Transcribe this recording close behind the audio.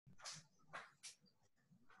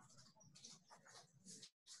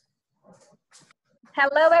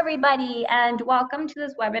Hello, everybody, and welcome to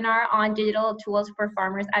this webinar on digital tools for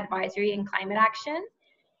farmers advisory and climate action.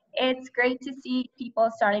 It's great to see people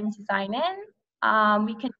starting to sign in.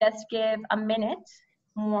 We can just give a minute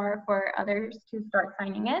more for others to start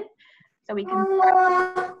signing in so we can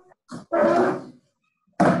start.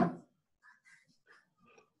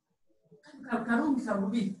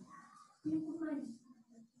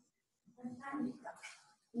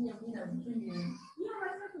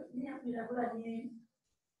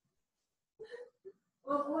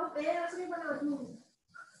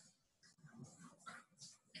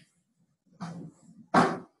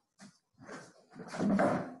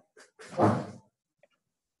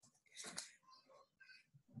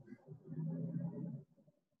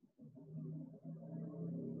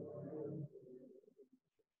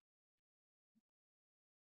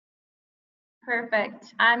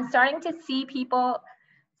 Perfect. I'm starting to see people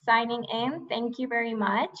signing in. Thank you very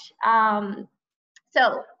much.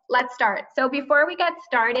 So let's start. So before we get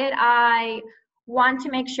started, I want to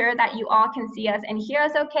make sure that you all can see us and hear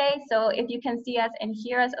us okay. So if you can see us and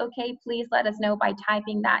hear us okay, please let us know by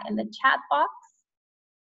typing that in the chat box.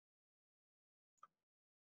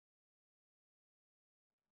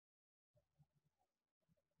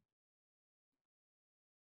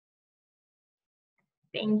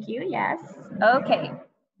 Thank you, yes. Okay,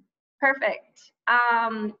 perfect.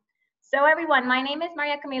 So everyone, my name is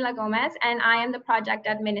Maria Camila Gomez, and I am the project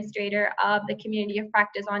administrator of the Community of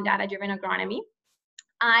Practice on Data-Driven Agronomy.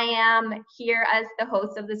 I am here as the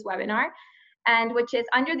host of this webinar, and which is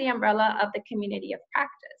under the umbrella of the Community of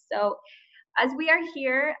Practice. So as we are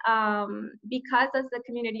here, because as the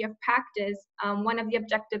Community of Practice, one of the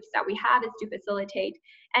objectives that we have is to facilitate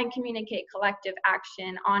and communicate collective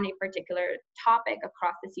action on a particular topic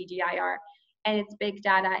across the CGIAR and its big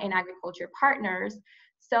data and agriculture partners.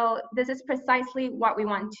 So this is precisely what we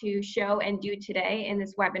want to show and do today in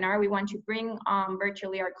this webinar. We want to bring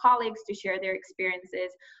virtually our colleagues to share their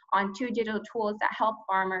experiences on 2 digital tools that help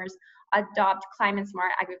farmers adopt climate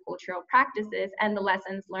smart agricultural practices and the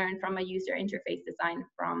lessons learned from a user interface design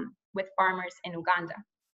with farmers in Uganda.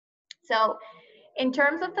 So in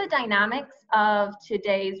terms of the dynamics of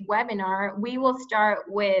today's webinar, we will start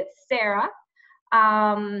with Sarah,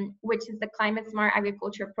 which is the Climate Smart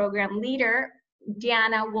Agriculture Program leader.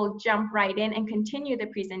 Diana will jump right in and continue the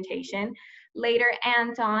presentation. Later,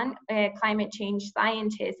 Anton, a climate change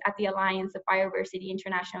scientist at the Alliance of Biodiversity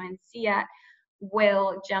International in SIA,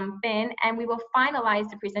 will jump in, and we will finalize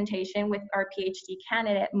the presentation with our PhD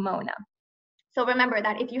candidate, Mona. So remember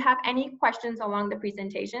that if you have any questions along the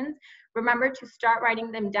presentations, remember to start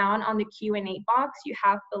writing them down on the Q&A box you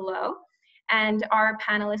have below, and our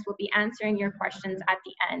panelists will be answering your questions at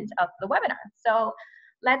the end of the webinar. So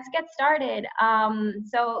let's get started.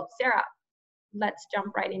 So Sarah, let's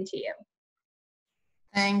jump right into you.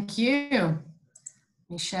 Thank you.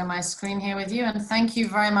 Let me share my screen here with you, and thank you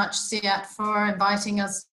very much, SIAT, for inviting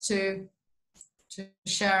us to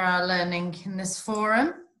share our learning in this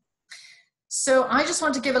forum. So I just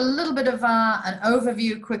want to give a little bit of an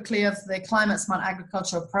overview quickly of the Climate Smart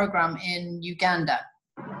Agricultural Program in Uganda.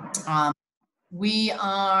 We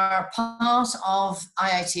are part of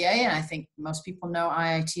IITA, and I think most people know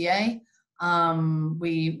IITA.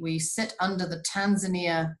 We sit under the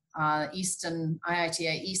Tanzania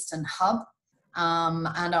IITA Eastern Hub,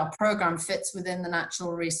 and our program fits within the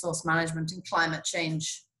Natural Resource Management and Climate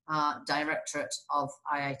Change Directorate of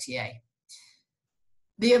IITA.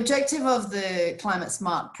 The objective of the Climate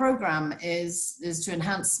Smart program is to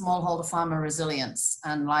enhance smallholder farmer resilience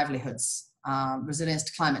and livelihoods, resilience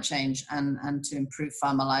to climate change, and to improve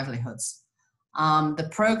farmer livelihoods. The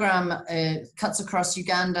program cuts across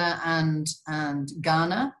Uganda and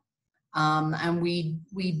Ghana, and we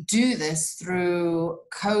do this through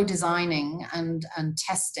co-designing and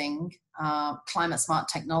testing climate smart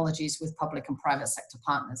technologies with public and private sector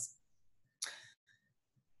partners.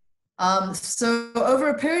 So over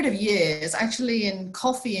a period of years, actually in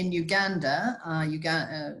coffee in Uganda,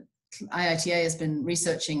 IITA has been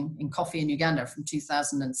researching in coffee in Uganda from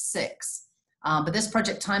 2006. But this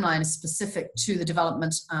project timeline is specific to the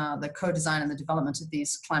development, the co-design and the development of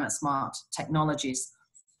these climate smart technologies.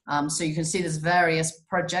 So you can see there's various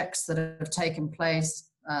projects that have taken place,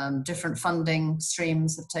 different funding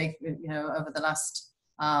streams have taken, over the last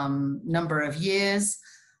number of years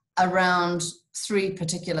around 3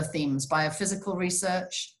 particular themes: biophysical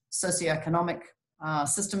research, socioeconomic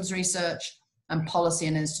systems research, and policy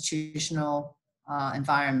and institutional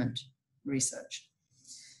environment research.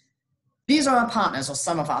 These are our partners, or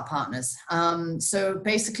some of our partners. So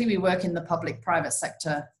basically we work in the public-private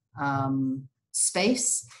sector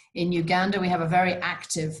space. In Uganda, we have a very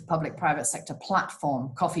active public-private sector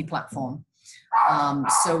platform, coffee platform.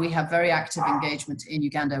 So we have very active engagement in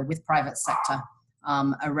Uganda with private sector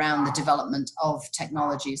around the development of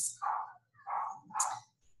technologies.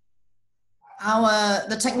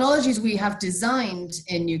 The technologies we have designed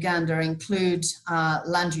in Uganda include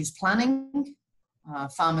land use planning,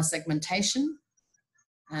 farmer segmentation,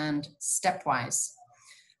 and Stepwise.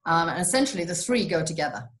 And essentially the three go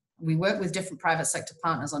together. We work with different private sector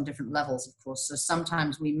partners on different levels, of course. So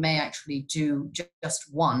sometimes we may actually do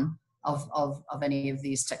just one of any of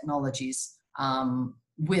these technologies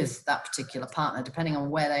with that particular partner, depending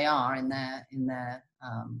on where they are in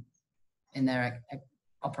their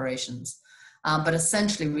operations. But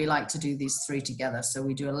essentially, we like to do these three together. So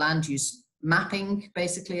we do a land use mapping,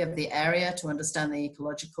 basically, of the area to understand the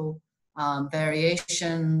ecological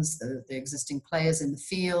variations, the existing players in the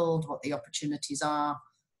field, what the opportunities are.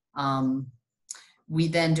 We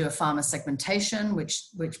then do a farmer segmentation, which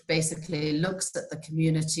basically looks at the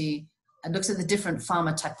community and looks at the different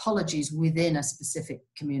farmer typologies within a specific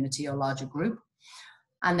community or larger group.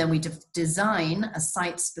 And then we design a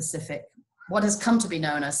site-specific, what has come to be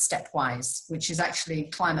known as Stepwise, which is actually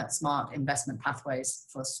climate smart investment pathways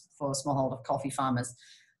for smallholder coffee farmers.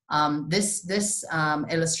 This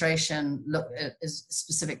illustration is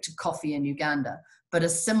specific to coffee in Uganda, but a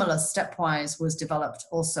similar Stepwise was developed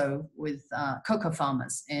also with cocoa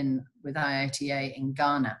farmers with IITA in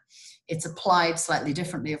Ghana. It's applied slightly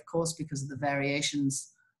differently, of course, because of the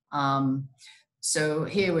variations. So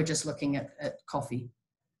here we're just looking at coffee.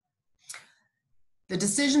 The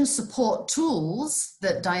decision support tools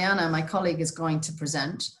that Diana, my colleague, is going to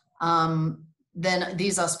present, then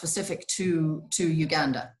these are specific to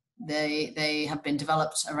Uganda. They have been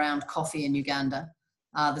developed around coffee in Uganda.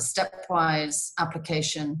 The Stepwise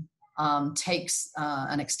application takes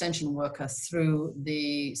an extension worker through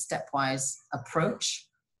the Stepwise approach.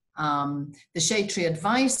 The Shade Tree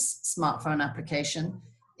Advice smartphone application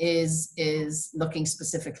is looking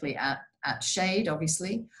specifically at shade,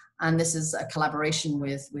 obviously, and this is a collaboration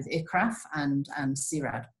with ICRAF and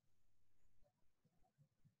CIRAD.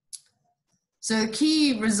 So the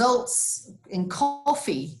key results in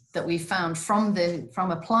coffee that we found from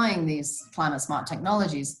applying these climate smart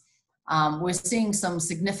technologies, we're seeing some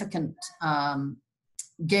significant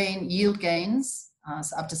yield gains,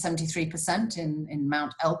 so up to 73% in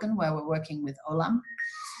Mount Elgin, where we're working with Olam.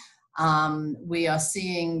 We are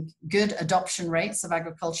seeing good adoption rates of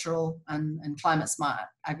agricultural and climate smart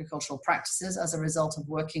agricultural practices as a result of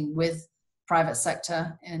working with private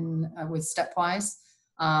sector with Stepwise.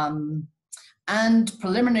 And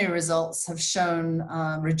preliminary results have shown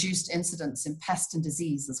reduced incidence in pest and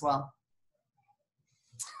disease as well.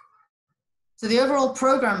 So the overall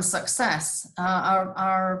program success,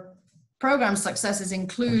 our program successes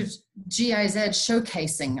include GIZ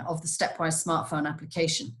showcasing of the Stepwise smartphone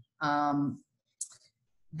application.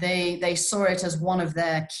 They saw it as one of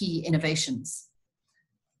their key innovations.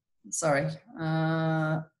 Sorry.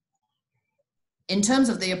 In terms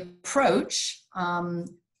of the approach,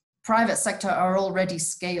 private sector are already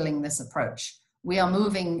scaling this approach. We are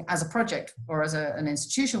moving as a project or as an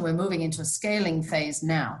institution, we're moving into a scaling phase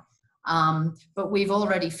now. But we've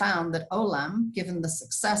already found that Olam, given the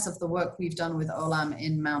success of the work we've done with Olam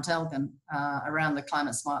in Mount Elgin around the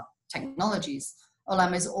climate smart technologies,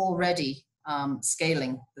 Olam is already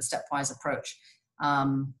scaling the Stepwise approach.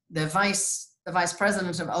 The vice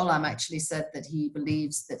president of Olam actually said that he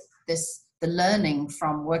believes that the learning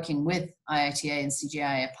from working with IITA and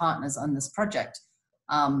CGIA partners on this project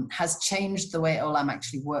has changed the way Olam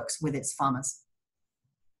actually works with its farmers.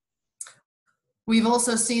 We've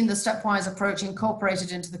also seen the Stepwise approach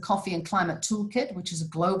incorporated into the Coffee and Climate Toolkit, which is a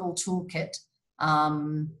global toolkit.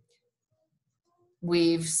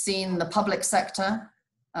 We've seen the public sector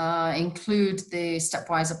include the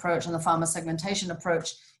Stepwise approach and the farmer segmentation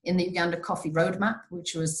approach in the Uganda Coffee Roadmap,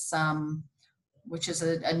 which is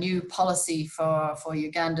a new policy for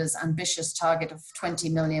Uganda's ambitious target of 20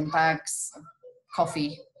 million bags of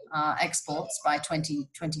coffee exports by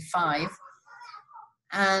 2025.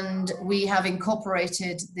 And we have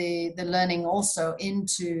incorporated the learning also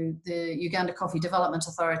into the Uganda Coffee Development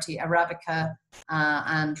Authority, Arabica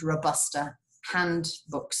and Robusta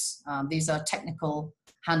handbooks. These are technical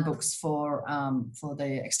handbooks for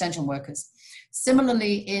the extension workers.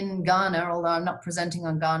 Similarly in Ghana, although I'm not presenting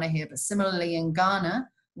on Ghana here, but similarly in Ghana,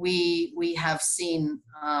 we have seen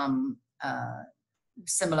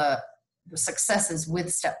similar successes with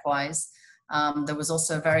Stepwise. There was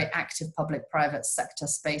also a very active public-private sector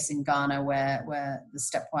space in Ghana where the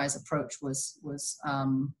Stepwise approach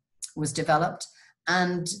was developed.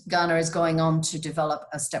 And Ghana is going on to develop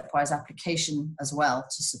a Stepwise application as well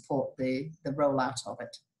to support the rollout of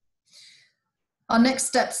it. Our next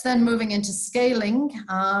steps then, moving into scaling,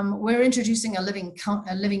 we're introducing a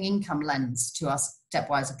living income lens to our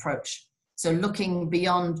Stepwise approach. So looking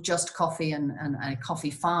beyond just coffee and a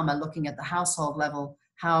coffee farmer, looking at the household level,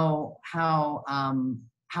 how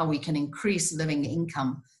we can increase living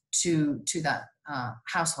income to that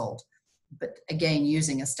household, but again,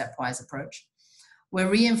 using a stepwise approach. We're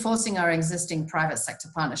reinforcing our existing private sector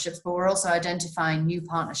partnerships, but we're also identifying new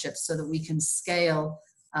partnerships so that we can scale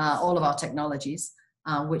all of our technologies,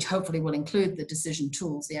 which hopefully will include the decision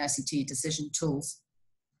tools, the ICT decision tools.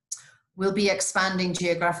 We'll be expanding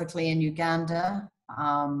geographically in Uganda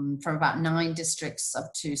from about 9 districts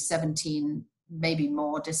up to 17, maybe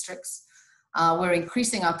more districts. We're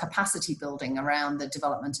increasing our capacity building around the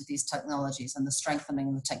development of these technologies and the strengthening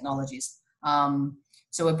of the technologies.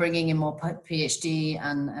 So we're bringing in more PhD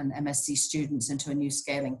and MSc students into a new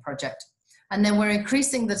scaling project. And then we're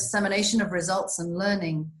increasing the dissemination of results and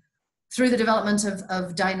learning through the development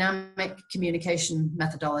of dynamic communication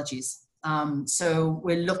methodologies. So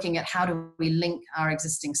we're looking at how do we link our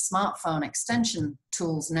existing smartphone extension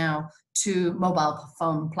tools now to mobile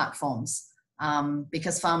phone platforms,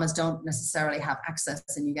 because farmers don't necessarily have access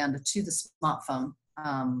in Uganda to the smartphone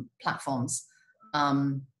platforms.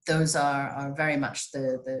 Those are very much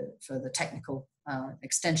for the technical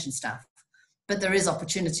extension staff. But there is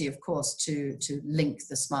opportunity, of course, to link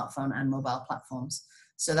the smartphone and mobile platforms.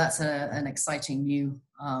 So that's an exciting new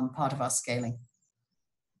part of our scaling.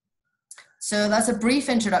 So that's a brief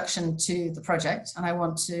introduction to the project, and I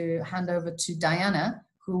want to hand over to Diana,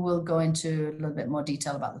 who will go into a little bit more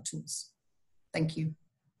detail about the tools. Thank you.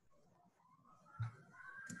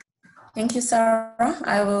 Thank you, Sarah.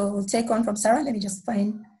 I will take on from Sarah. Let me just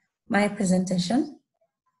find my presentation.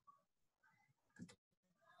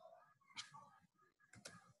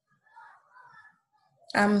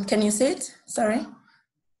 Can you see it? Sorry.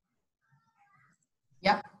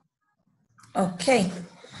 Yeah. Okay.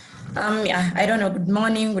 Yeah, I don't know, good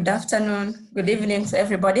morning, good afternoon, good evening to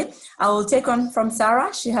everybody. I will take on from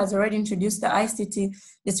Sarah. She has already introduced the ICT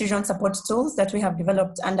decision support tools that we have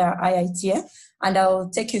developed under IITA, and I'll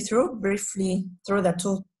take you through briefly through the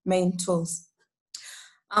 2 main tools.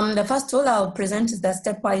 The first tool I'll present is the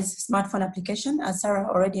Stepwise smartphone application. As Sarah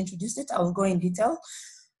already introduced it, I will go in detail,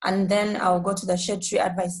 and then I'll go to the shade tree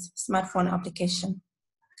advice smartphone application.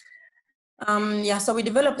 Yeah, so we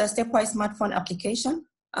developed the Stepwise smartphone application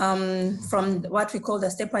from what we call the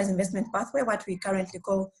Stepwise investment pathway, what we currently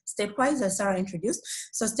call Stepwise, as Sarah introduced.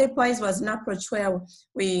 So Stepwise was an approach where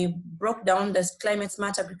we broke down the climate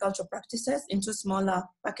smart agricultural practices into smaller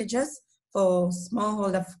packages for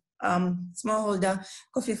smallholder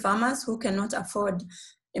coffee farmers who cannot afford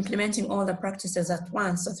implementing all the practices at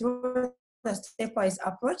once. So through the Stepwise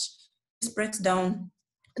approach, this breaks down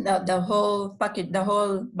the whole packet, the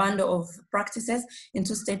whole bundle of practices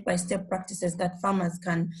into step-by-step practices that farmers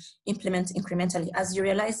can implement incrementally. As you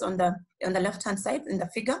realize on the left-hand side in the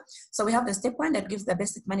figure, so we have the step 1 that gives the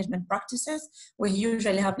basic management practices. We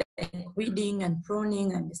usually have like weeding and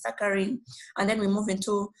pruning and suckering, and then we move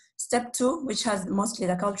into step 2, which has mostly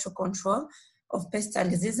the cultural control of pests and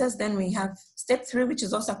diseases. Then we have step 3, which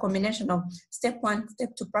is also a combination of step 1,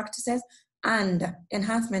 step 2 practices, and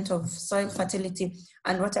enhancement of soil fertility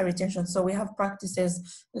and water retention. So we have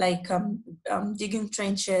practices like digging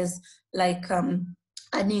trenches, like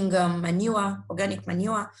adding manure, organic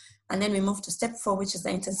manure, and then we move to step 4, which is the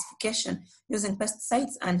intensification using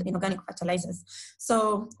pesticides and inorganic fertilizers.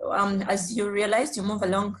 So as you realize, you move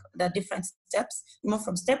along the different steps. You move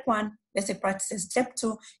from step 1, basic practices, step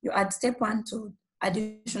 2, you add step 1 to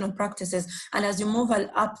additional practices. And as you move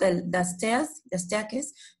up the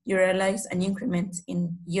staircase, you realize an increment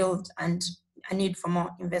in yield and a need for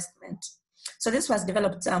more investment. So this was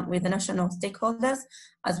developed with the national stakeholders,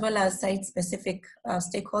 as well as site-specific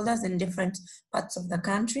stakeholders in different parts of the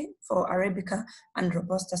country for Arabica and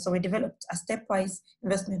Robusta. So we developed a stepwise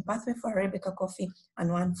investment pathway for Arabica coffee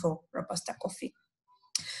and one for Robusta coffee.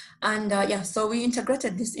 And yeah, so we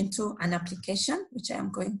integrated this into an application, which I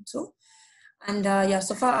am going to. And yeah,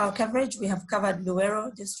 so far our coverage, we have covered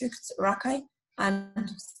Luwero districts, Rakai, and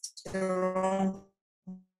Rongo.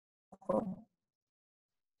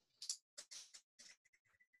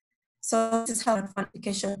 So this is how the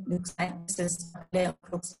application looks like. This is layout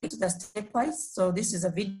looks like the stepwise. So this is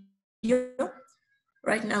a video.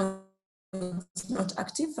 Right now it's not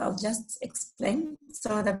active. I'll just explain.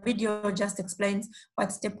 So the video just explains what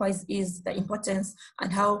stepwise is, the importance,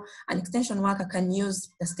 and how an extension worker can use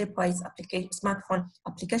the stepwise smartphone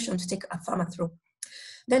application to take a farmer through.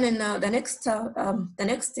 Then in the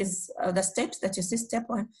next is the steps that you see: step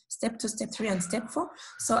 1, step 2, step 3, and step 4.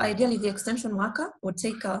 So ideally, the extension worker would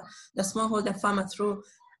take the smallholder farmer through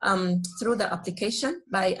the application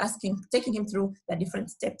by taking him through the different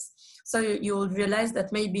steps. So you will realize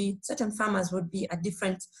that maybe certain farmers would be at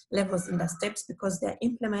different levels in the steps because they're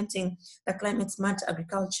implementing the climate smart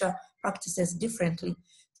agriculture practices differently.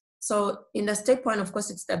 So in the step 1, of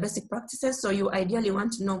course, it's the basic practices. So you ideally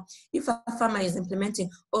want to know if a farmer is implementing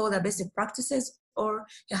all the basic practices or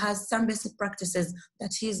he has some basic practices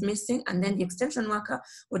that he is missing, and then the extension worker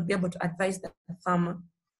would be able to advise the farmer.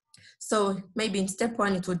 So maybe in step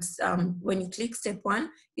 1, it would, when you click step 1,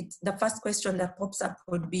 the first question that pops up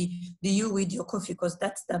would be, do you weed your coffee? Because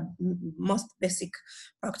that's the most basic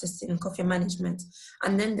practice in coffee management.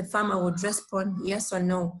 And then the farmer would respond yes or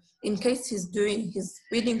no. In case he's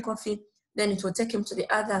weeding coffee, then it will take him to the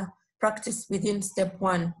other practice within step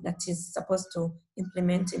 1 that he's supposed to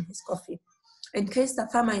implement in his coffee. In case the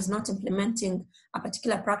farmer is not implementing a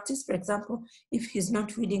particular practice, for example, if he's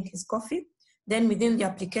not weeding his coffee, then within the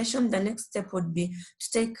application, the next step would be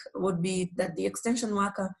that the extension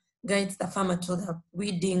worker guides the farmer to the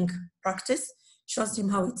weeding practice, shows him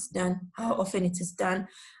how it's done, how often it is done,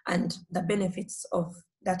 and the benefits of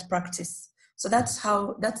that practice. So that's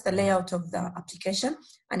the layout of the application.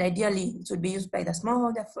 And ideally, it would be used by the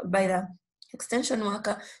smallholder, by the extension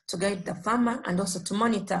worker to guide the farmer and also to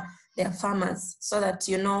monitor their farmers so that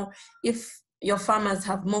you know if your farmers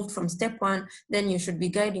have moved from step 1, then you should be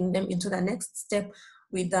guiding them into the next step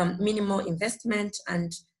with minimal investment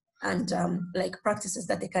and like practices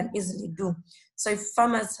that they can easily do. So if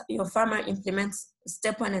your farmer implements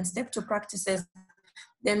step 1 and step 2 practices,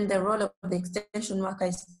 then the role of the extension worker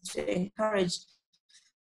is to encourage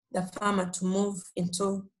the farmer to move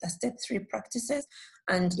into the step 3 practices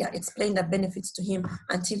and explain the benefits to him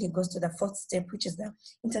until he goes to the 4th step, which is the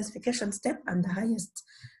intensification step and the highest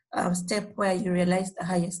step where you realize the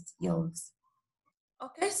highest yields.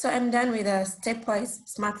 Okay, so I'm done with a Stepwise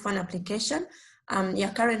smartphone application.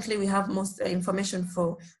 Currently we have most information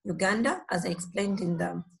for Uganda, as I explained in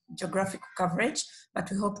the geographic coverage,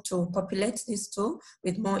 but we hope to populate this tool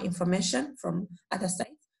with more information from other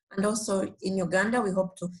sites. And also in Uganda, we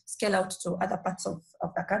hope to scale out to other parts of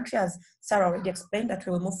the country, as Sarah already explained, that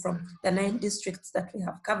we will move from the 9 districts that we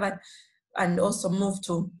have covered and also move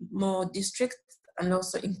to more districts and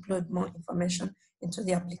also include more information into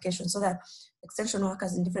the application so that extension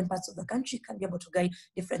workers in different parts of the country can be able to guide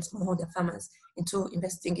different smallholder farmers into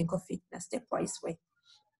investing in coffee in a stepwise way.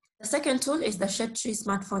 The second tool is the Shade Tree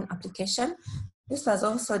smartphone application. This was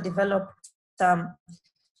also developed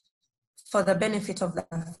for the benefit of the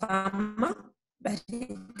farmer, but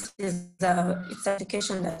it's an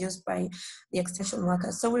application that's used by the extension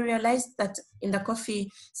workers. So we realized that in the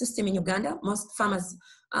coffee system in Uganda, most farmers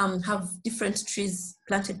have different trees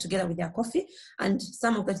planted together with their coffee, and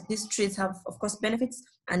some of these trees have, of course, benefits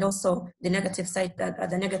and also the negative side,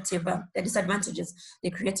 the disadvantages they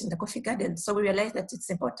create in the coffee garden. So we realized that it's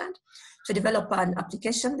important to develop an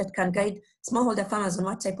application that can guide smallholder farmers on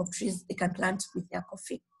what type of trees they can plant with their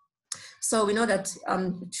coffee. So we know that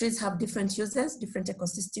trees have different uses, different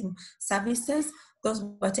ecosystem services. Those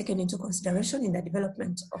were taken into consideration in the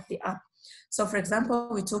development of the app. So for example,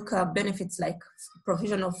 we took benefits like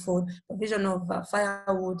provision of food, provision of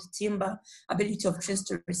firewood, timber, ability of trees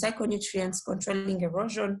to recycle nutrients, controlling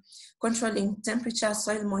erosion, controlling temperature,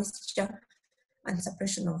 soil moisture, and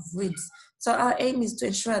suppression of weeds. So our aim is to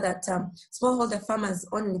ensure that smallholder farmers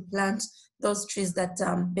only plant those trees that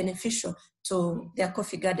are beneficial to their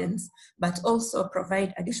coffee gardens, but also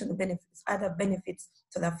provide additional benefits, other benefits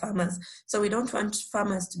to the farmers. So we don't want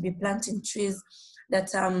farmers to be planting trees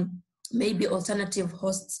that may be alternative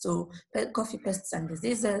hosts to coffee pests and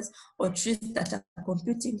diseases, or trees that are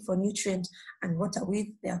competing for nutrient and water with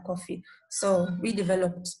their coffee. So we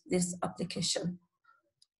developed this application.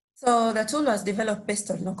 So the tool was developed based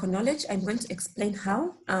on local knowledge. I'm going to explain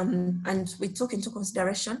how, and we took into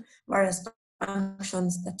consideration various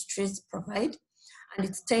functions that trees provide, and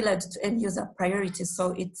it's tailored to end user priorities.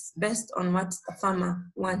 So it's based on what the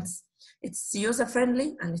farmer wants. It's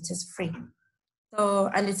user-friendly and it is free.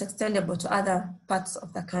 So, and it's extendable to other parts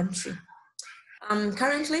of the country.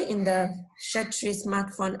 Currently in the Shade Tree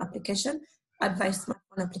smartphone application, advice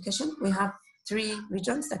smartphone application, we have 3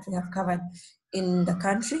 regions that we have covered in the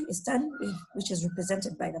country: Eastern, which is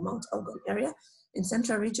represented by the Mount Elgon area. In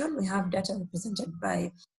Central region, we have data represented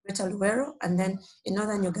by Greater Luero, and then in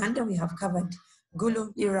Northern Uganda, we have covered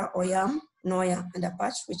Gulu, Lira, Oyam, Noya, and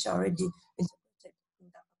Apache, which are already integrated in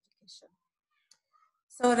the application.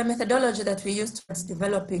 So the methodology that we used towards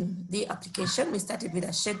developing the application, we started with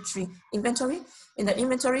a shade tree inventory. In the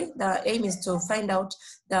inventory, the aim is to find out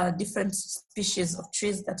the different species of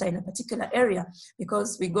trees that are in a particular area,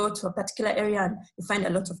 because we go to a particular area and we find a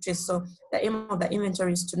lot of trees. So the aim of the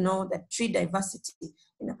inventory is to know the tree diversity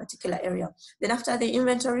in a particular area. Then after the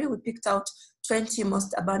inventory, we picked out 20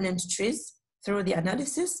 most abundant trees through the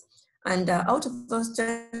analysis. And out of those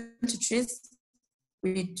 20 trees,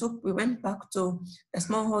 we went back to the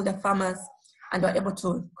smallholder farmers and were able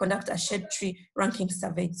to conduct a shade tree ranking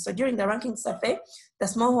survey. So during the ranking survey, the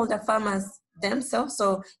smallholder farmers themselves,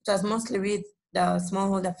 so it was mostly with the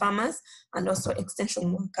smallholder farmers and also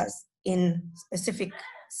extension workers in specific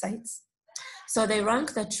sites. So they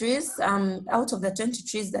rank the trees. Out of the 20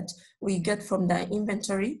 trees that we get from the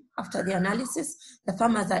inventory after the analysis, the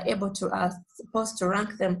farmers are able to, supposed to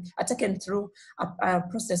rank them, are taken through a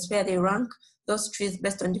process where they rank those trees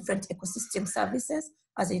based on different ecosystem services,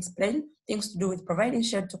 as I explained, things to do with providing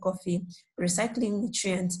shade to coffee, recycling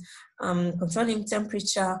nutrients, controlling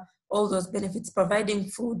temperature, all those benefits, providing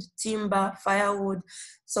food, timber, firewood.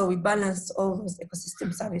 So we balanced all those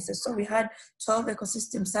ecosystem services. So we had 12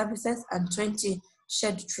 ecosystem services and 20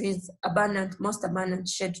 shade trees, most abundant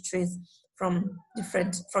shade trees from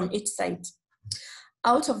each site.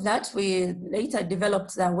 Out of that, we later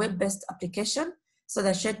developed the web-based application. So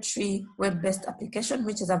the shade tree web-based application,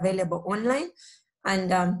 which is available online.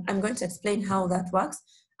 And I'm going to explain how that works.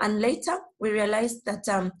 And later, we realized that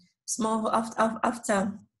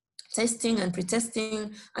after testing and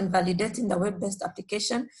pre-testing and validating the web-based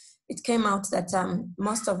application, it came out that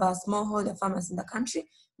most of our smallholder farmers in the country,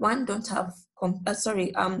 one, don't have,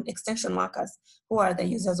 extension workers who are the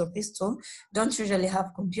users of this tool, don't usually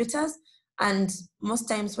have computers. And most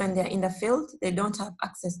times when they're in the field, they don't have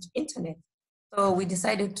access to internet. So we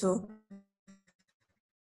decided to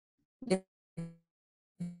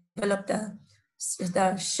develop the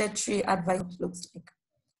shade tree advice looks like.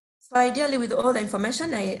 So ideally, with all the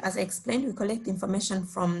information, as I explained, we collect information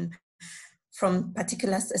from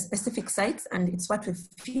particular specific sites, and it's what we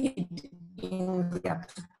feed in the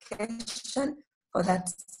application for that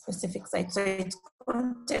specific site. So it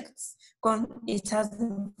has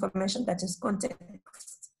information that is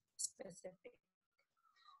context specific.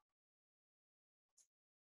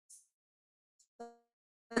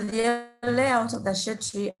 The layout of the shade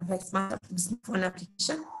tree advice smartphone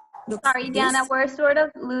application. Sorry, Diana, we're sort of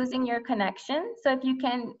losing your connection. So if you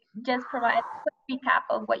can just provide a quick recap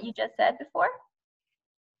of what you just said before.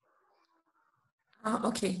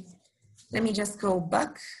 Okay, let me just go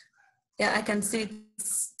back. Yeah, I can see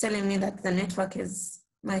it's telling me that the network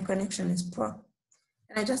my connection is poor.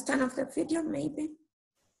 Can I just turn off the video maybe?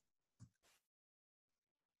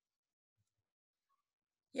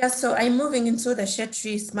 Yeah, so I'm moving into the shade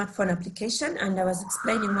tree smartphone application, and I was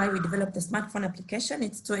explaining why we developed the smartphone application.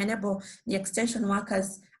 It's to enable the extension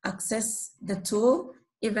workers access the tool,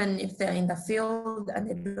 even if they're in the field and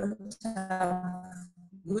they don't have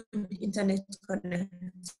good internet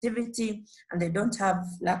connectivity and they don't have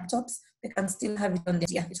laptops, they can still have it on the,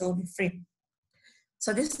 it will be free.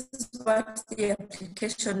 So this is what the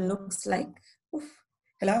application looks like. Oof.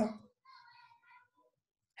 Hello?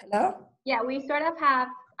 Hello? Yeah, we sort of have,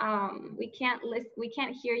 we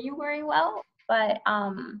can't hear you very well, but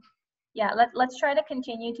yeah, let's try to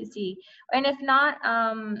continue to see. And if not,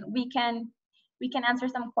 we can answer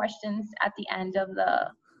some questions at the end of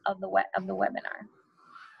the webinar.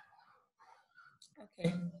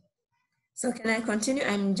 Okay. So can I continue?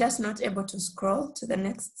 I'm just not able to scroll to the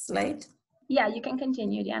next slide. Yeah, you can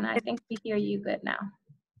continue, Diana. I think we hear you good now.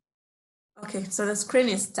 Okay, so the screen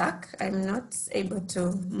is stuck. I'm not able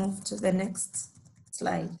to move to the next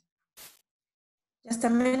slide. Just a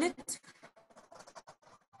minute.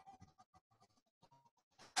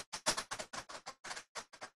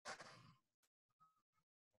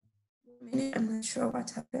 I'm not sure what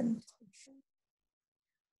happened.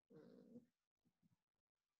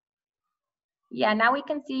 Yeah, now we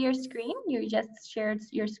can see your screen. You just shared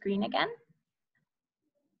your screen again.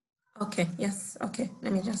 Okay, yes, okay.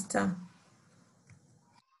 Let me just,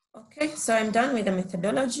 okay, so I'm done with the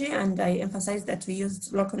methodology, and I emphasize that we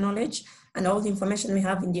used local knowledge, and all the information we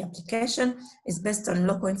have in the application is based on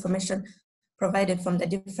local information provided from the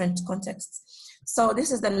different contexts. So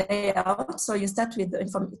this is the layout. So you start with, it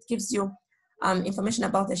gives you information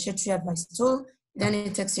about the shade tree advice tool. Then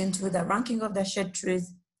it takes you into the ranking of the shade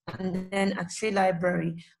trees, and then a tree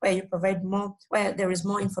library where you provide more, where there is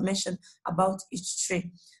more information about each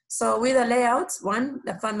tree. So with the layout,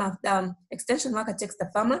 the farmer, the extension worker takes the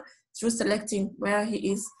farmer through selecting where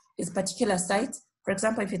he is, his particular site. For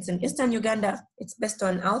example, if it's in Eastern Uganda, it's based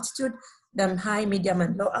on altitude. the high, medium,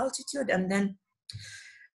 and low altitude. And then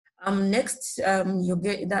next, you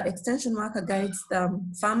get the extension marker guides the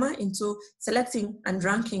farmer into selecting and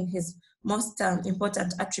ranking his most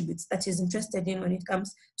important attributes that he's interested in when it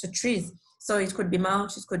comes to trees. So it could be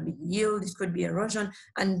mulch, it could be yield, it could be erosion,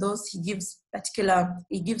 and those he gives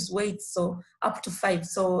weights, so up to 5.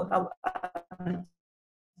 So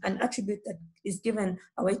an attribute that is given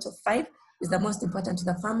a weight of 5 is the most important to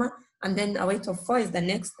the farmer, and then a weight of 4 is the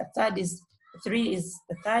next, the third is 3 is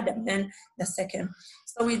the third, and then the second.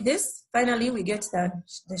 So with this, finally, we get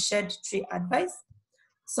the shade tree advice.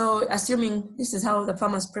 So assuming this is how the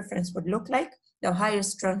farmer's preference would look like, the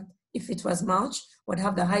highest strength, if it was mulch, would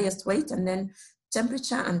have the highest weight, and then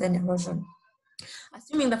temperature, and then erosion.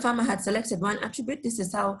 Assuming the farmer had selected one attribute, this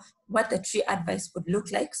is what the tree advice would look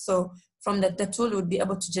like. So from the tool would be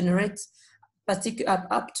able to generate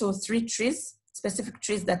up to 3 trees, specific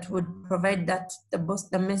trees that would provide that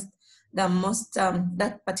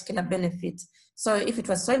that particular benefit. So if it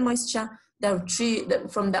was soil moisture,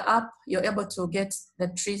 from the app, you're able to get the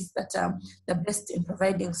trees that are the best in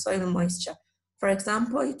providing soil moisture. For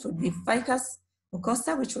example, it would be Ficus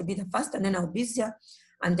mucosa, which would be the first, and then Albizia,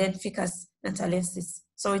 and then Ficus natalensis.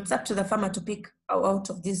 So it's up to the farmer to pick out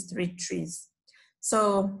of these 3 trees.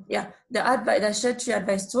 So yeah, the shade tree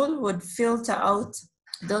advice tool would filter out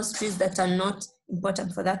those trees that are not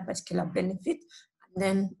important for that particular benefit. And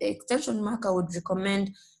then the extension marker would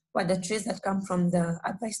recommend what the trees that come from the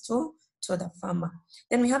advice tool to the farmer.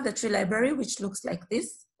 Then we have the tree library, which looks like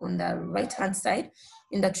this on the right-hand side.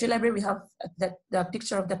 In the tree library, we have the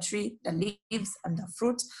picture of the tree, the leaves, and the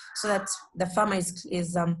fruit, so that the farmer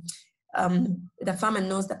the farmer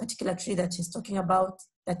knows the particular tree that he's talking about,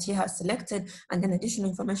 that he has selected, and then additional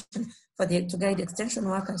information to guide extension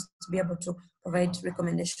workers to be able to provide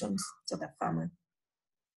recommendations to the farmer.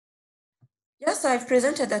 Yes, I've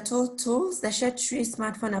presented the 2 tools, the Shade Tree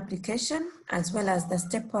smartphone application, as well as the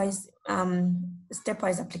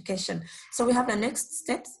Stepwise application. So we have the next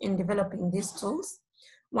steps in developing these tools.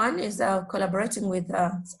 One is collaborating with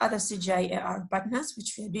other CGI-AR partners,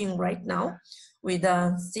 which we are doing right now with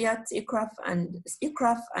CIAT, ICRAF, and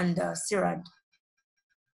CIRAD.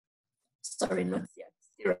 Sorry, not CIAT,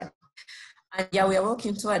 CIRAD. And yeah, we are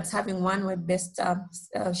working towards having one web-based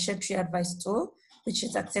shade tree advice tool, which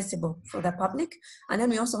is accessible for the public. And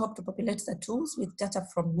then we also hope to populate the tools with data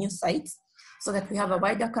from new sites so that we have a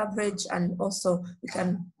wider coverage, and also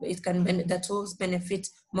the tools benefit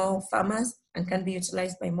more farmers and can be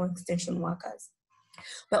utilized by more extension workers.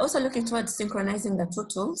 We're also looking towards synchronizing the 2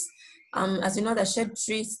 tools. As you know, the shade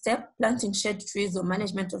tree step, planting shade trees or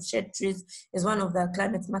management of shade trees, is one of the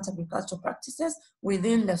climate smart agricultural practices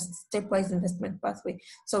within the stepwise investment pathway.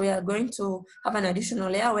 So we are going to have an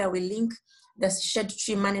additional layer where we link the shade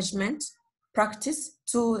tree management practice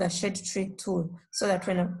to the shade tree tool, so that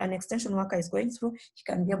when an extension worker is going through, he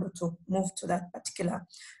can be able to move to that particular,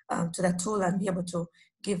 to that tool, and be able to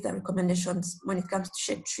give the recommendations when it comes to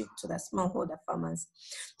shade tree to the smallholder farmers.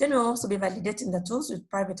 Then we'll also be validating the tools with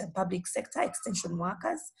private and public sector extension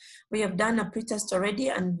workers. We have done a pre-test already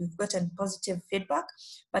and we've gotten positive feedback,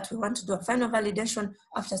 but we want to do a final validation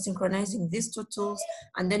after synchronizing these 2 tools,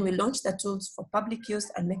 and then we launch the tools for public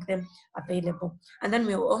use and make them available. And then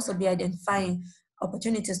we will also be identifying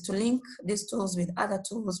opportunities to link these tools with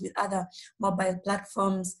other mobile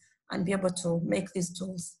platforms, and be able to make these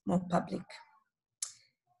tools more public.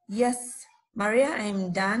 Yes, Maria,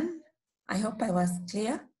 I'm done. I hope I was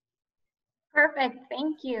clear. Perfect.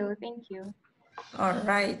 Thank you. Thank you. All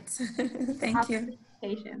right. Thank you.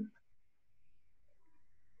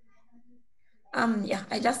 Yeah,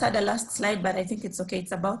 I just had a last slide, but I think it's okay.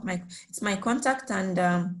 It's about my contact and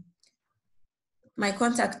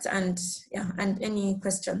and any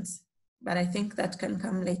questions. But I think that can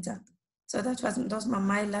come later. So those were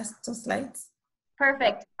my last 2 slides.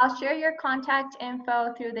 Perfect. I'll share your contact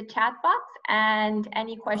info through the chat box, and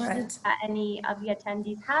any questions that any of the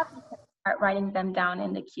attendees have, you can start writing them down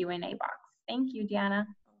in the Q&A box. Thank you, Diana.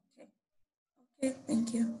 Okay,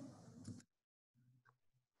 thank you.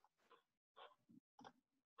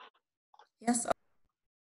 Yes.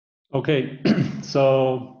 Okay,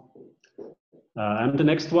 so I'm the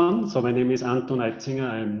next one. So my name is Anton Eitzinger.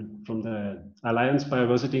 I'm from the Alliance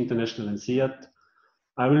Biodiversity International and CIAT.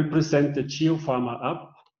 I will present the GeoFarmer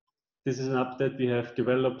app. This is an app that we have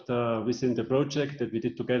developed within the project that we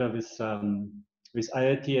did together with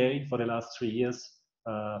IITA for the last 3 years,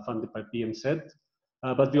 funded by BMZ.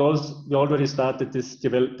 But we already started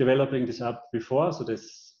developing this app before, so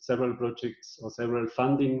there's several projects or several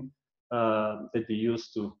funding that we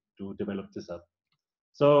use to develop this app.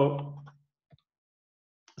 So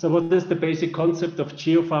So what is the basic concept of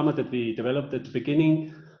GeoFarmer that we developed at the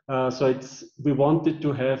beginning? We wanted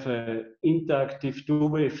to have an interactive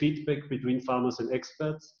two-way feedback between farmers and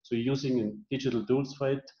experts. So using digital tools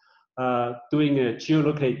for it, doing a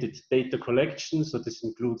geolocated data collection. So this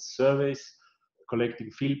includes surveys, collecting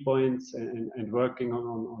field points, and working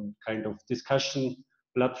on kind of discussion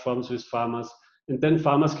platforms with farmers. And then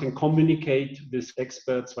farmers can communicate with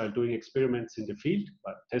experts while doing experiments in the field,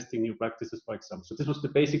 by testing new practices, for example. So this was the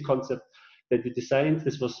basic concept that we designed.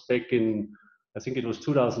 This was back in, I think it was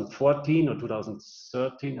 2014 or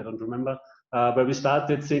 2013, I don't remember, where we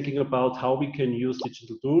started thinking about how we can use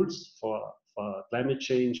digital tools for climate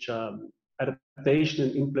change adaptation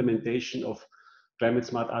and implementation of climate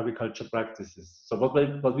smart agriculture practices. So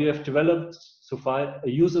what we have developed so far, a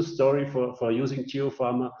user story for using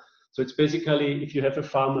GeoFarmer. So it's basically, if you have a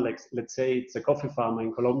farmer, like let's say it's a coffee farmer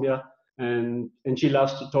in Colombia, and she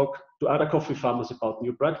loves to talk to other coffee farmers about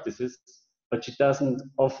new practices, but she doesn't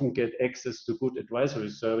often get access to good advisory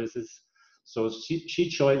services. So she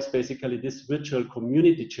joins basically this virtual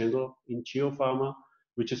community channel in GeoFarmer,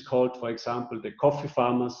 which is called, for example, the Coffee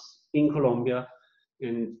Farmers in Colombia.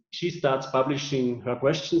 And she starts publishing her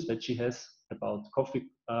questions that she has about coffee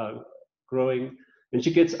growing. And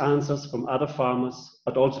she gets answers from other farmers,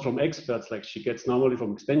 but also from experts, like she gets normally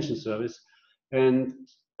from Extension Service. And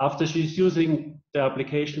after she's using the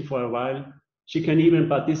application for a while, she can even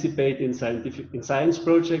participate in science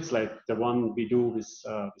projects, like the one we do with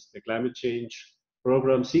the climate change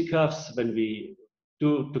program CCAFs, when we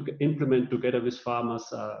do to implement together with farmers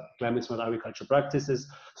climate smart agriculture practices.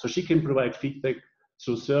 So she can provide feedback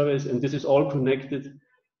through surveys, and this is all connected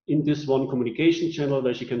in this one communication channel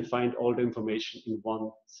where she can find all the information in one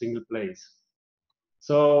single place.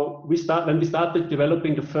 So when we started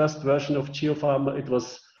developing the first version of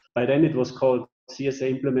GeoFarmer, by then it was called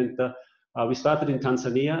CSA Implementer. We started in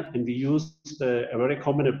Tanzania, and we used a very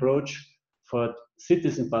common approach for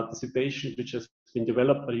citizen participation, which has been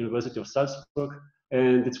developed by the University of Salzburg,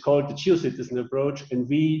 and it's called the GeoCitizen approach. And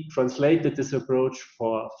we translated this approach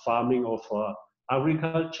for farming or for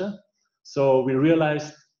agriculture. So we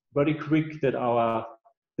realized very quick that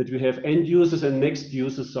we have end users and next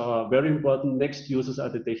users are very important. Next users are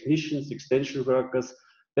the technicians, extension workers,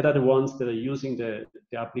 that are the ones that are using the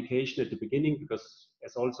application at the beginning, because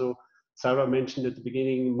as also Sarah mentioned at the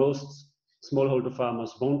beginning, most smallholder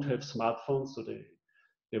farmers won't have smartphones, so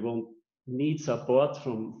they won't need support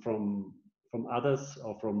from others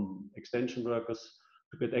or from extension workers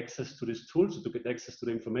to get access to this tool, so to get access to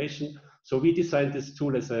the information. So we designed this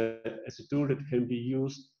tool as a tool that can be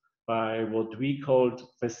used by what we called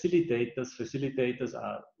facilitators. Facilitators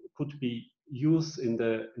could be used in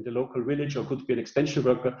the local village, or could be an extension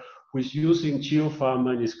worker who is using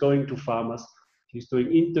GeoFarmer and is going to farmers. He's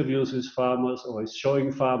doing interviews with farmers, or is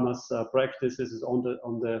showing farmers practices on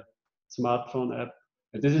the smartphone app.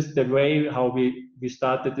 And this is the way how we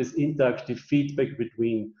started this interactive feedback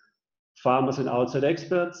between farmers and outside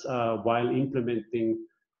experts while implementing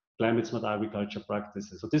climate smart agriculture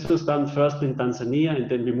practices. So this was done first in Tanzania,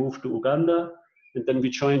 and then we moved to Uganda, and then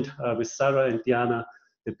we joined with Sarah and Diana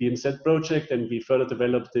the BMZ project, and we further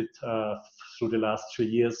developed it through the last 3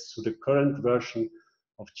 years to the current version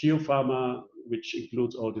of GeoFarmer, which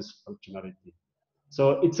includes all this functionality.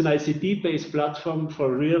 So it's an ICT-based platform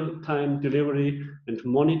for real-time delivery and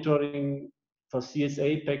monitoring for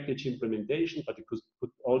CSA package implementation, but it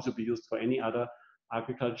could also be used for any other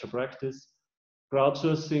agriculture practice.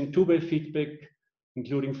 Crowdsourcing, two-way feedback,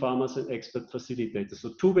 including farmers and expert facilitators. So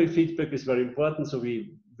two-way feedback is very important. So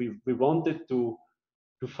we wanted to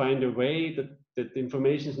find a way that the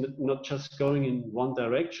information is not just going in one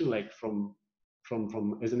direction, like from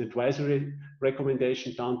as an advisory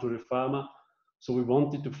recommendation down to the farmer. So we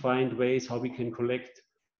wanted to find ways how we can collect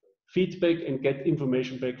feedback and get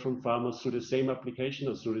information back from farmers through the same application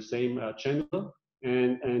or through the same channel,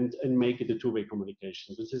 and make it a two-way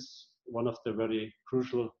communication. This is one of the very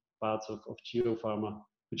crucial parts of GeoFarmer,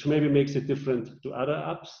 which maybe makes it different to other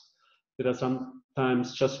apps that are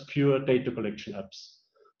sometimes just pure data collection apps.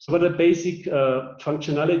 So what are the basic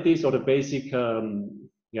functionalities, or the basic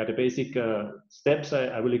steps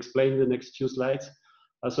I will explain in the next few slides.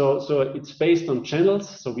 So it's based on channels.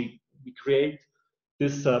 So we create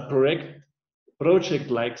this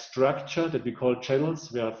project-like structure that we call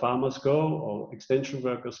channels, where farmers go or extension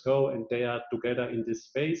workers go, and they are together in this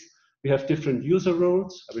space. We have different user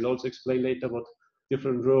roles. I will also explain later what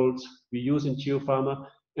different roles we use in GeoFarmer.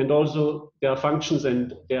 And also there are functions,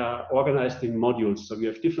 and they are organized in modules. So we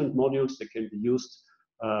have different modules that can be used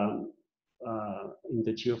in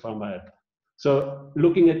the GeoFarmer app. So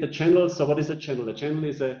looking at the channel, so what is a channel? A channel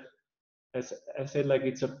is a as I said, like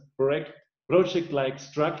it's a project-like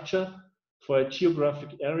structure for a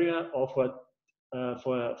geographic area or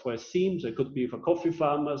for a theme. So it could be for coffee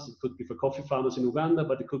farmers, it could be for coffee farmers in Uganda,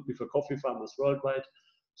 but it could be for coffee farmers worldwide.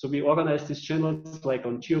 So we organize these channels like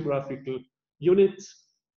on geographical units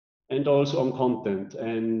and also on content.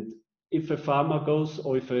 And if a farmer goes,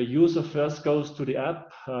 or if a user first goes to the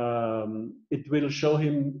app, it will show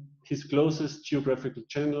him his closest geographical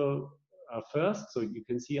channel first. So you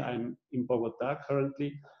can see I'm in Bogota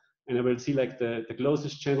currently, and I will see like the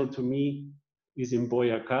closest channel to me is in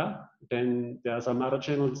Boyacá. Then there are some other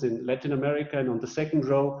channels in Latin America, and on the second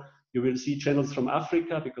row, you will see channels from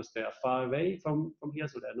Africa because they are far away from here,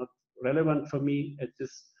 so they're not relevant for me at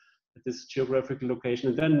this geographical location.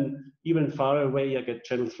 And then even far away, I get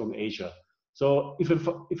channels from Asia. So if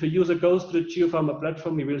a user goes to the GeoFarmer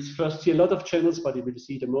platform, he will first see a lot of channels, but he will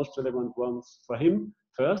see the most relevant ones for him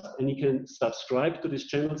first, and he can subscribe to these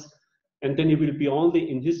channels, and then he will be only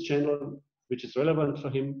in his channel, which is relevant for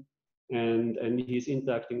him, and he's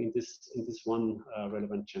interacting in this one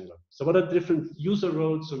relevant channel. So what are different user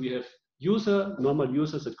roles? So we have normal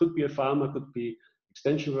users. It could be a farmer, could be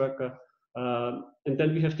extension worker, and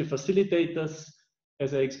then we have the facilitators.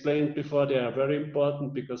 As I explained before, they are very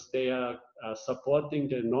important because they are supporting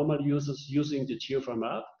the normal users using the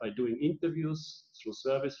GeoFarmer app by doing interviews through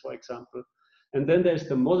service, for example. And then there's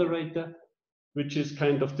the moderator, which is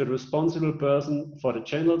kind of the responsible person for the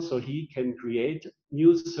channel. So he can create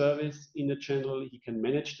new service in the channel, he can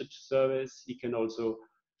manage the service,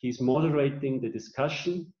 he's moderating the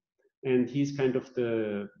discussion, and he's kind of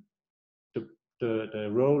the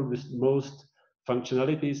role with most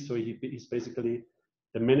functionalities. So he's basically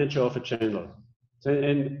the manager of a channel. So,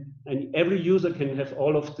 and every user can have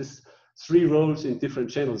all of these three roles in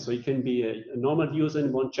different channels. So he can be a normal user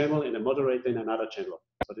in one channel and a moderator in another channel.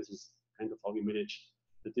 So this is kind of how we manage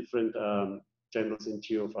the different channels in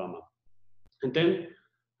GeoFarmer. And then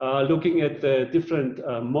looking at the different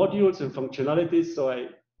modules and functionalities. So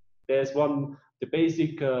there's the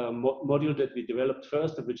basic module that we developed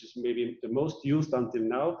first, which is maybe the most used until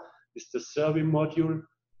now, is the survey module.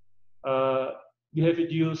 We have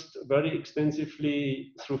it used very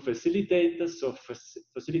extensively through facilitators. So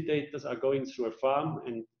facilitators are going through a farm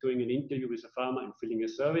and doing an interview with a farmer and filling a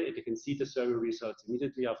survey. And they can see the survey results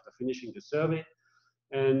immediately after finishing the survey.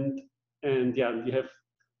 And yeah, we have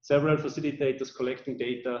several facilitators collecting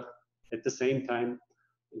data at the same time.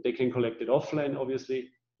 They can collect it offline, obviously,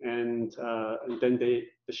 and then they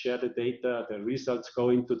share the data. The results go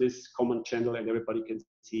into this common channel, and everybody can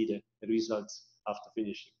see the results after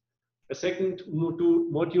finishing. A second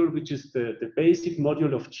module, which is the basic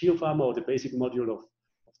module of GeoFarmer, or the basic module of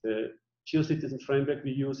the GeoCitizen framework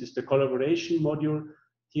we use, is the collaboration module.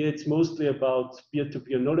 Here it's mostly about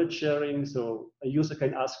peer-to-peer knowledge sharing. So a user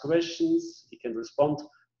can ask questions, he can respond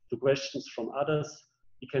to questions from others,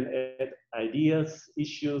 he can add ideas,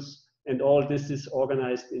 issues, and all this is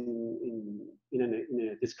organized in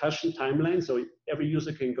a discussion timeline. So every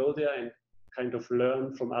user can go there and kind of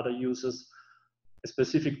learn from other users a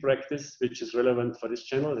specific practice which is relevant for this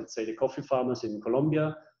channel. Let's say the coffee farmers in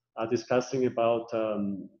Colombia are discussing about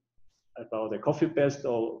a coffee pest,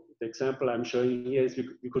 or the example I'm showing here is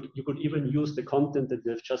you could even use the content that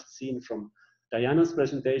we have just seen from Diana's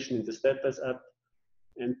presentation in the Stepwise app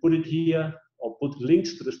and put it here, or put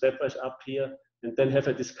links to the Stepwise app here, and then have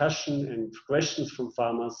a discussion and questions from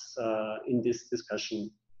farmers in this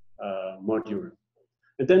discussion module.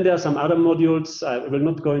 And then there are some other modules. I will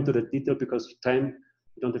not go into the detail because of time.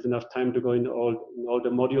 We don't have enough time to go into all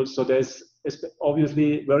the modules. So there's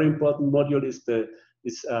obviously very important module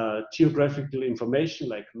is geographical information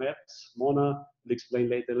like maps. Mona will explain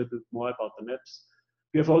later a little bit more about the maps.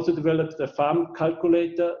 We have also developed a farm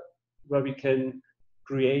calculator where we can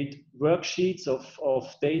create worksheets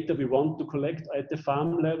of data we want to collect at the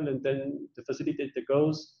farm level, and then the facilitator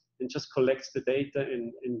goes and just collects the data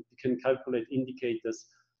and can calculate indicators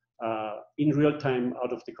in real time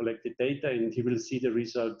out of the collected data, and he will see the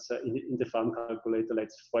results in the farm calculator. Like,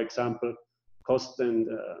 for example, cost and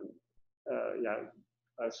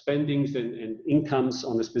spendings and incomes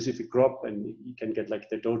on a specific crop, and you can get like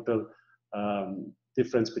the total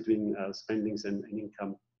difference between spendings and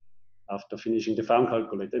income after finishing the farm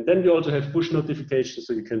calculator. And then we also have push notifications,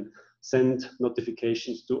 so you can send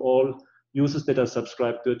notifications to all users that are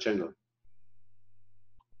subscribed to a channel.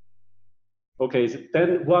 Okay, so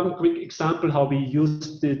then one quick example how we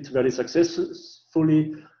used it very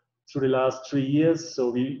successfully through the last 3 years.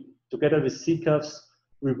 So we, together with CCAFs,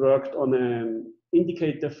 we worked on an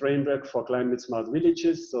indicator framework for climate smart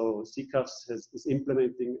villages. So CCAFs is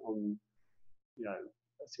implementing on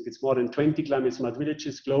I think it's more than 20 climate smart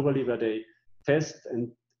villages globally where they test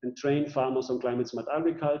and train farmers on climate smart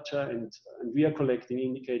agriculture, and we are collecting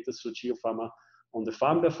indicators through GeoFarmer on the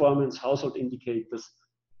farm performance, household indicators,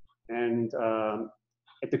 and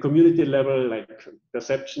at the community level, like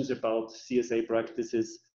perceptions about CSA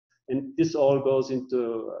practices. And this all goes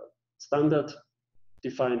into standard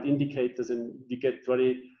defined indicators, and we get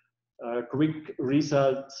very quick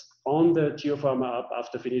results on the GeoFarmer app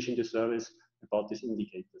after finishing the service about these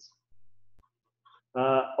indicators.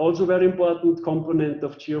 Also very important component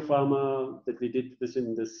of GeoFarmer that we did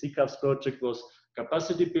within the CCAFS project was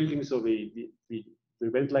capacity building. So we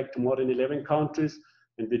went like to more than 11 countries,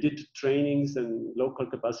 and we did trainings and local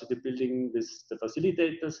capacity building with the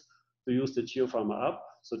facilitators to use the GeoFarmer app.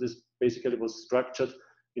 So this basically was structured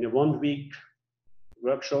in a 1-week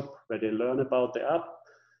workshop where they learn about the app,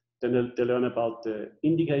 then they learn about the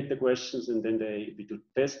indicator questions, and then we do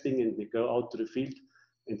testing and they go out to the field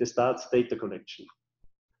and they start data collection.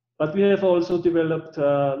 But we have also developed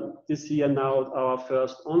this year now our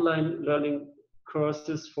first online learning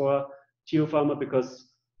courses for GeoFarmer,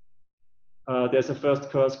 because there's a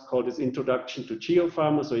first course called this Introduction to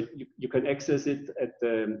GeoFarmer. So you can access it at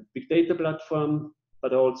the Big Data platform,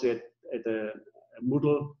 but also at a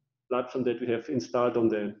Moodle platform that we have installed on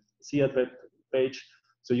the CIAT web page.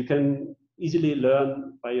 So you can easily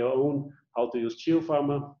learn by your own how to use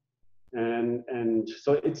GeoFarmer. And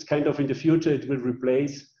so it's kind of in the future, it will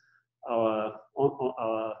replace our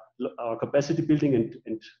capacity building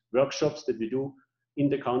and workshops that we do in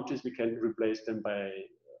the countries. We can replace them by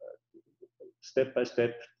step by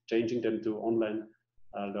step changing them to online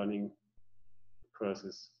learning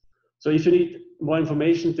courses. So if you need more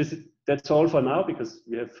information, that's all for now, because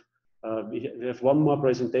we have one more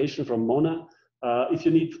presentation from Mona. If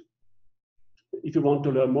you want to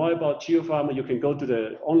learn more about GeoFarmer, you can go to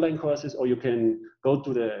the online courses, or you can go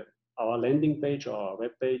to our landing page or our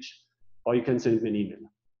web page, or you can send me an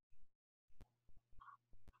email.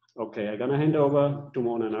 Okay, I'm gonna hand over to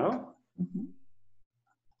Mona now. Mm-hmm.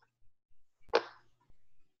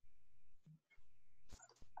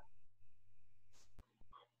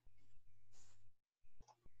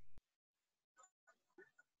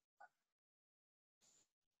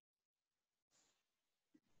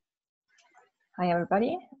 Hi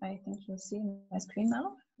everybody, I think you'll see my screen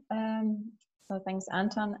now. So thanks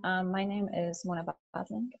Anton. My name is Mona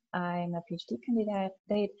Bartling. I'm a PhD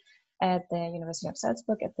candidate at the University of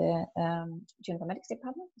Salzburg at the Geoinformatics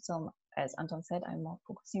department. So as Anton said, I'm more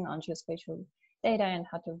focusing on geospatial data and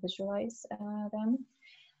how to visualize them.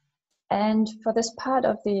 And for this part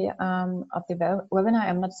of the webinar,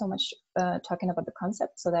 I'm not so much talking about the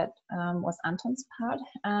concept, so that was Anton's part,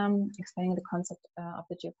 explaining the concept of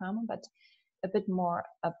the GeoFarmer, but a bit more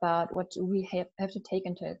about what we have to take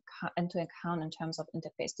into account in terms of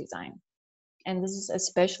interface design. And this is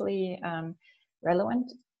especially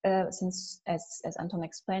relevant since, as Anton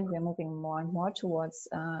explained, we are moving more and more towards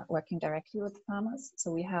working directly with farmers.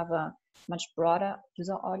 So we have a much broader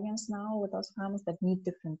user audience now with those farmers that need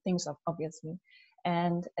different things, obviously.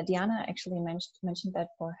 And Diana actually mentioned that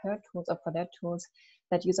for her tools, or for their tools,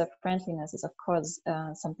 that user friendliness is of course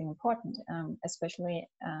something important, especially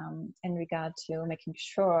in regard to making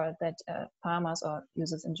sure that farmers or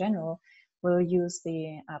users in general will use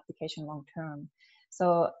the application long term.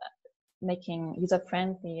 So making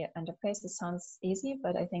user-friendly interfaces sounds easy,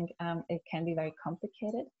 but I think it can be very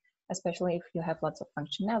complicated, especially if you have lots of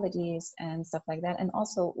functionalities and stuff like that. And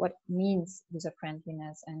also what means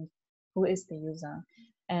user-friendliness and who is the user.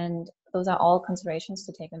 And those are all considerations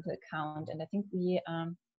to take into account. And I think we,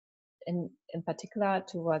 in particular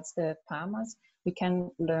towards the farmers, we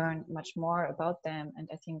can learn much more about them. And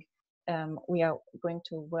I think we are going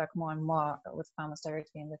to work more and more with farmers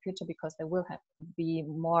directly in the future, because there will be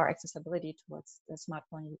more accessibility towards the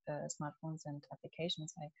smartphones and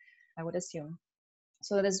applications, I would assume.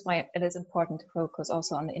 So that is why it is important to focus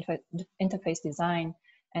also on the interface design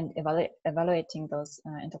and evaluating those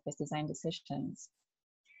interface design decisions.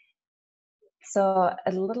 So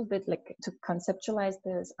a little bit like to conceptualize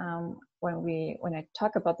this, when I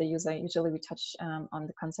talk about the user, usually we touch on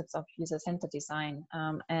the concepts of user-centered design,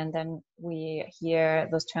 and then we hear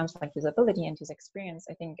those terms like usability and user experience.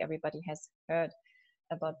 I think everybody has heard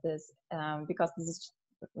about this, because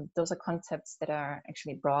those are concepts that are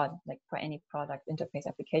actually broad, like for any product interface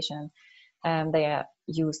application. They are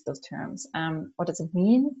used, those terms. What does it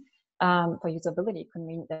mean? For usability, it could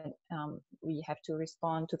mean that we have to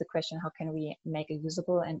respond to the question, how can we make a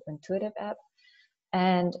usable and intuitive app?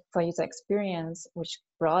 And for user experience, which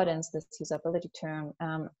broadens this usability term,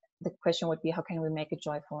 the question would be, how can we make a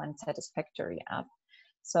joyful and satisfactory app?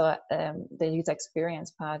 So the user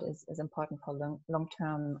experience part is important for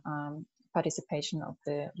long-term participation of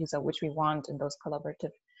the user, which we want in those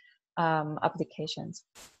collaborative applications.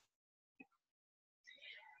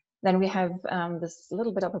 Then we have this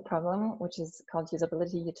little bit of a problem, which is called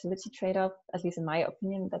usability utility trade-off. At least in my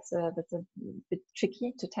opinion, that's a bit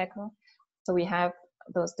tricky to tackle. So we have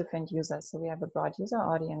those different users. So we have a broad user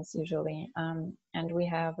audience usually, and we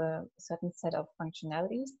have a certain set of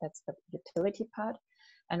functionalities. That's the utility part.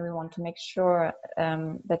 And we want to make sure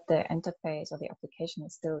that the interface or the application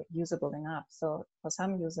is still usable enough. So for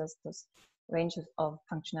some users, this range of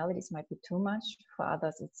functionalities might be too much. For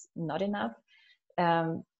others, it's not enough.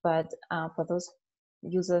 But for those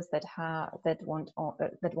users that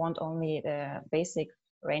want only the basic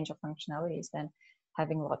range of functionalities, then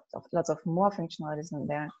having lots of more functionalities in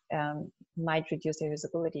there might reduce their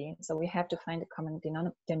usability. So we have to find a common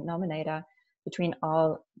denominator between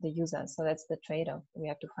all the users. So that's the trade-off. We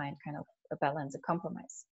have to find kind of a balance, a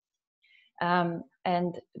compromise.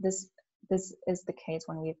 And this is the case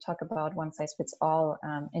when we talk about one-size-fits-all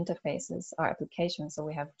interfaces or applications. So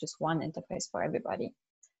we have just one interface for everybody.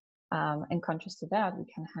 In contrast to that, we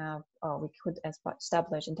can have, or we could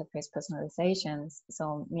establish interface personalizations.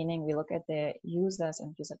 So meaning we look at the users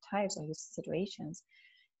and user types or user situations,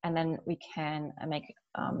 and then we can make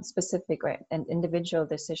specific and individual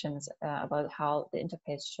decisions about how the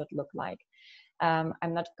interface should look like.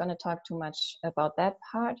 I'm not going to talk too much about that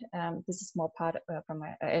part. This is more part from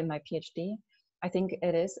in my PhD. I think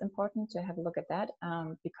it is important to have a look at that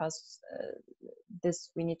because this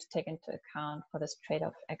we need to take into account for this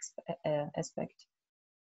trade-off aspect.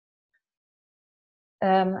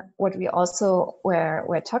 What we also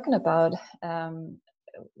we're talking about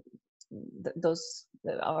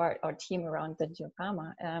our team around the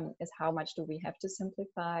GeoFarmer is how much do we have to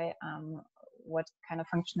simplify, what kind of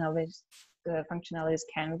functionalities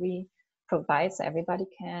can we provide so everybody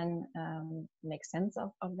can make sense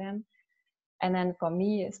of them. And then for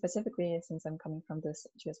me specifically, since I'm coming from this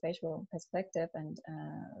geospatial perspective and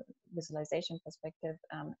visualization perspective,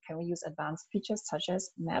 can we use advanced features such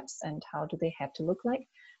as maps, and how do they have to look like?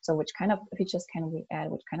 So which kind of features can we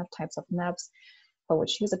add, which kind of types of maps, for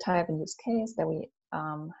which user type and use case, that we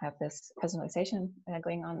have this personalization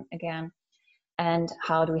going on again, and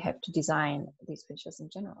how do we have to design these features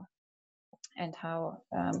in general, and how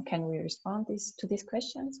can we respond to these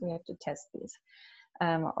questions? We have to test these,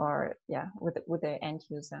 with the end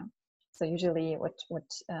user. So usually, what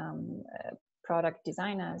product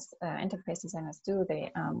designers, interface designers do,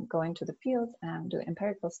 they go into the field and do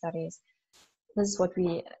empirical studies. This is what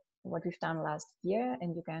we've done last year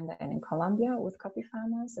in Uganda and in Colombia with coffee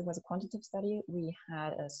farmers. It was a quantitative study. We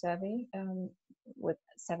had a survey with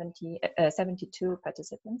 72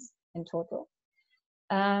 participants in total.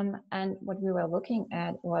 And what we were looking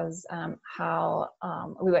at was how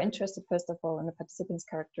we were interested, first of all, in the participants'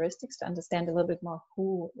 characteristics to understand a little bit more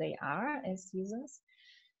who they are as users.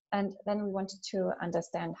 And then we wanted to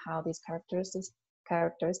understand how these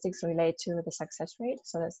characteristics relate to the success rate.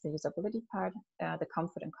 So that's the usability part, the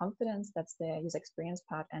comfort and confidence, that's the user experience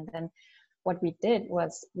part. And then what we did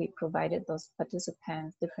was we provided those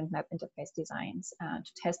participants different map interface designs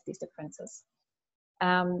to test these differences.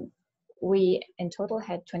 We in total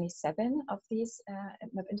had 27 of these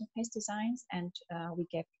map interface designs, and we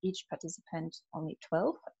gave each participant only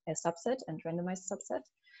 12, a subset and randomized subset.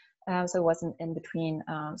 So it wasn't in between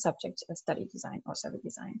subject study design or survey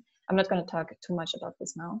design. I'm not going to talk too much about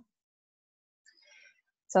this now.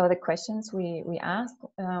 So the questions we asked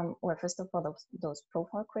were, first of all, those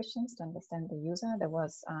profile questions to understand the user. There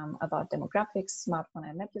was about demographics, smartphone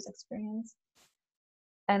and map use experience.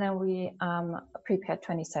 And then we prepared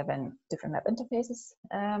 27 different map interfaces,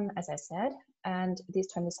 as I said. And these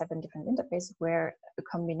 27 different interfaces were a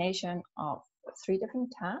combination of 3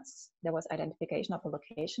 different tasks. There was identification of a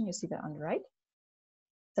location, you see that on the right,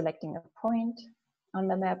 selecting a point on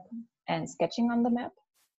the map, and sketching on the map.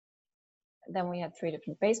 Then we had 3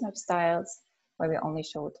 different base map styles, where we only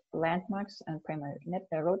showed landmarks and primary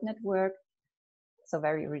road network. So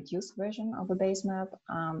very reduced version of a base map.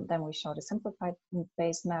 Then we showed a simplified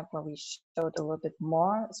base map where we showed a little bit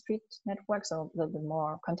more street network, so a little bit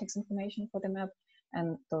more context information for the map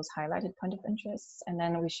and those highlighted point of interest. And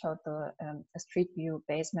then we showed a street view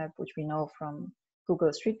base map, which we know from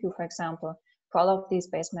Google Street View, for example. For all of these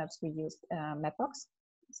base maps, we used Mapbox.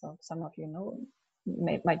 So some of you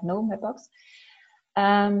might know Mapbox.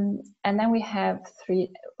 And then we had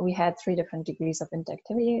 3 different degrees of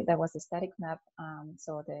interactivity. There was a static map,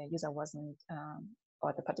 so the user wasn't,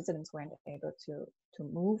 or the participants weren't able to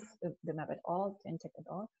move the map at all, to interact at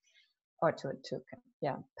all. or to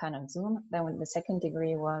pan and zoom. Then the second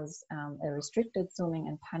degree was a restricted zooming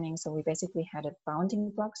and panning. So we basically had a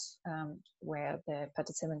bounding box where the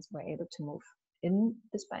participants were able to move in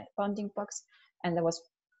this bounding box, and that was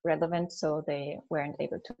relevant, so they weren't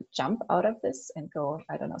able to jump out of this and go,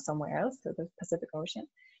 I don't know, somewhere else to the Pacific Ocean.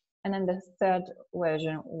 And then the third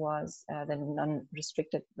version was the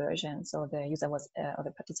non-restricted version, so the user was or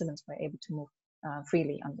the participants were able to move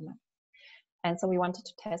freely on the map. And so we wanted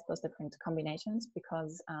to test those different combinations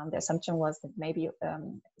because the assumption was that maybe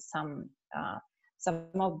some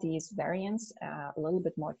of these variants are a little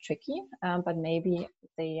bit more tricky, but maybe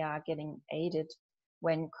they are getting aided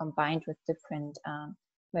when combined with different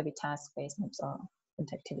maybe task-based maps or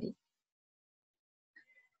interactivity.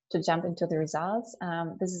 To jump into the results,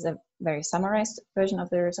 this is a very summarized version of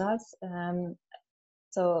the results.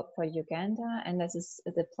 So for Uganda, and this is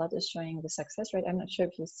the plot is showing the success rate. I'm not sure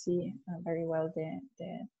if you see very well the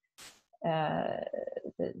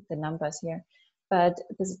numbers here, but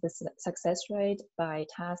this is the success rate by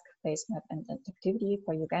task, base map, and activity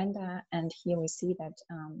for Uganda. And here we see that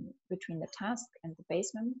between the task and the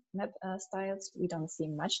base map styles, we don't see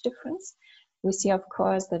much difference. We see, of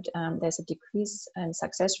course, that there's a decrease in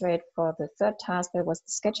success rate for the third task. That was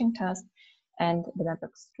the sketching task, and the map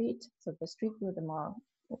of street. So the street view, the more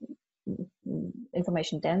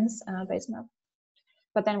information dense base map.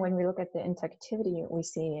 But then when we look at the interactivity, we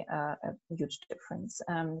see a huge difference.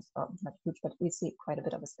 Or not huge, but we see quite a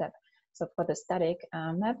bit of a step. So for the static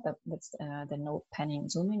map, that's the no panning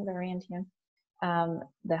zooming variant here,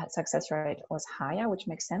 the success rate was higher, which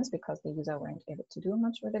makes sense because the user weren't able to do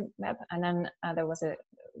much with the map. And then there was a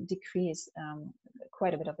decrease,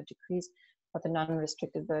 quite a bit of a decrease for the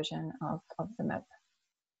non-restricted version of the map.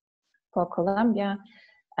 For Colombia,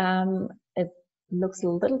 it looks a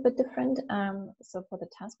little bit different. So for the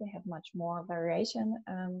task, we have much more variation.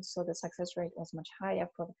 So the success rate was much higher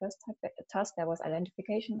for the first task. There was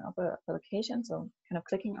identification of a location, so kind of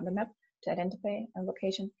clicking on the map to identify a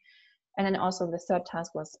location. And then also the third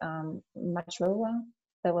task was much lower.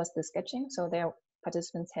 There was the sketching. So their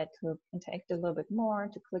participants had to interact a little bit more,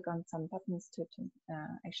 to click on some buttons to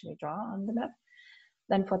actually draw on the map.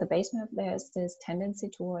 Then for the base map, there's this tendency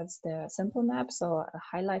towards the simple map. So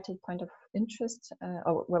a highlighted point of interest,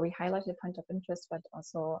 or where we highlighted a point of interest, but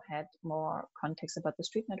also had more context about the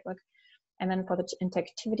street network. And then for the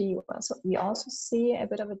interactivity, we also see a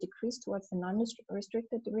bit of a decrease towards the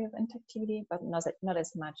non-restricted degree of interactivity, but not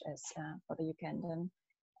as much as for the Ugandan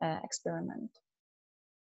experiment.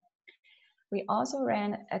 We also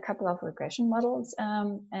ran a couple of regression models,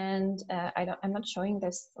 and I'm not showing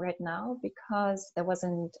this right now because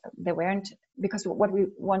because what we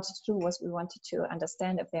wanted to do was we wanted to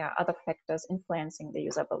understand if there are other factors influencing the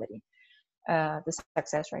usability. The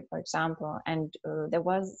success rate, for example, and there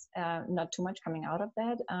was not too much coming out of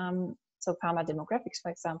that. So farmer demographics,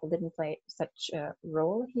 for example, didn't play such a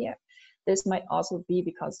role here. This might also be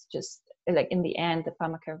because just like in the end, the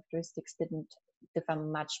farmer characteristics didn't differ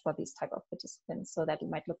much for these type of participants, so that it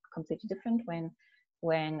might look completely different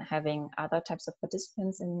when having other types of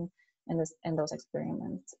participants in those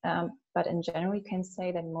experiments. But in general, we can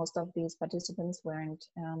say that most of these participants weren't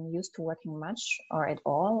used to working much or at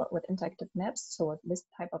all with interactive maps, so with this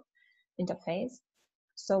type of interface.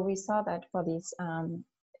 So we saw that for these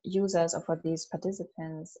users or for these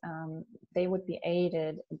participants, they would be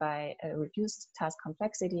aided by a reduced task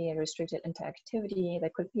complexity, a restricted interactivity. There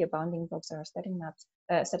could be a bounding box or a static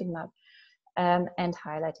map, and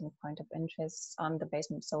highlighting point of interest on the base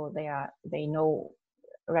map, so they know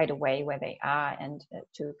right away where they are and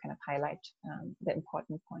to kind of highlight the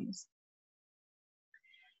important points.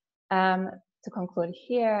 To conclude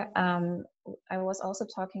here, I was also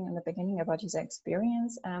talking in the beginning about user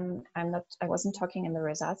experience. I wasn't talking in the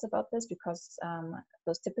results about this because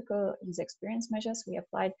those typical user experience measures we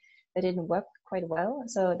applied, they didn't work quite well.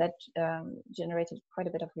 So that generated quite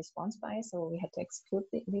a bit of response bias. So we had to exclude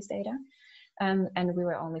these data. And we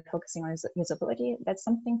were only focusing on usability. That's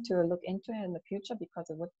something to look into in the future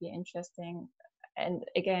because it would be interesting. And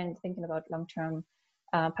again, thinking about long-term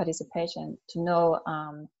participation, to know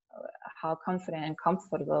how confident and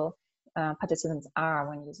comfortable participants are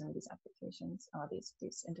when using these applications or these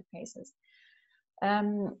interfaces.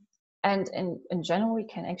 And in general, we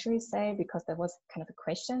can actually say, because there was kind of a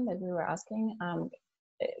question that we were asking,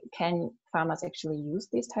 can farmers actually use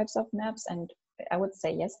these types of maps? And I would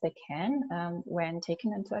say yes, they can when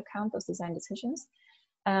taking into account those design decisions.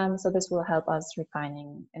 So this will help us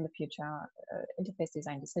refining in the future interface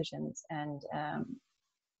design decisions.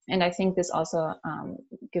 And I think this also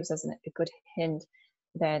gives us a good hint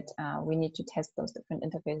that we need to test those different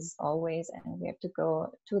interfaces always, and we have to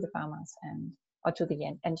go to the farmers and or to the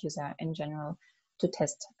end user in general to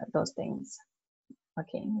test those things.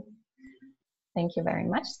 Okay, thank you very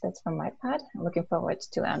much. That's from my part. I'm looking forward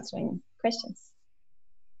to answering questions.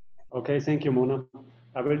 Okay, thank you, Mona.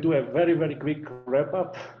 I will do a very, very quick wrap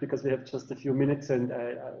up because we have just a few minutes and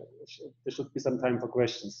there should be some time for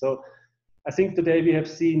questions. So I think today we have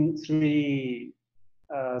seen three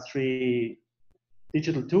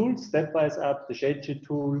digital tools: Stepwise app, the Shade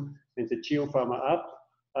tool, and the GeoFarmer app.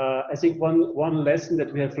 I think one lesson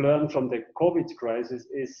that we have learned from the COVID crisis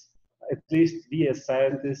is, at least we as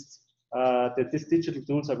scientists, that these digital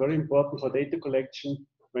tools are very important for data collection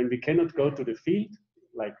when we cannot go to the field,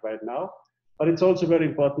 like right now. But it's also very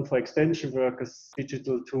important for extension workers,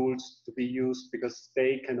 digital tools to be used, because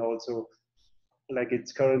they can also, like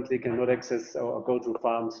it's currently, cannot access or go to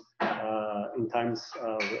farms in times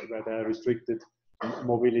where there are restricted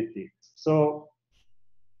mobility. So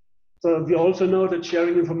we also know that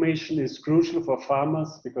sharing information is crucial for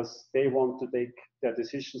farmers because they want to take their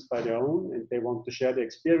decisions by their own and they want to share the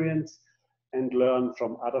experience and learn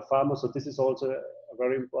from other farmers. So this is also a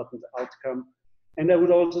very important outcome. And I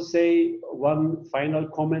would also say one final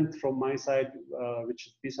comment from my side, which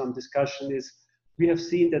should be some discussion, is we have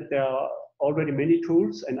seen that there are already many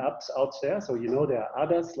tools and apps out there. So, you know, there are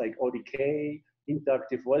others like ODK,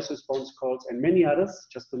 interactive voice response calls, and many others,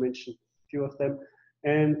 just to mention a few of them.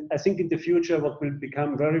 And I think in the future, what will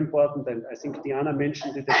become very important, and I think Diana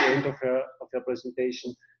mentioned it at the end of her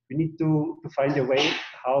presentation, we need to find a way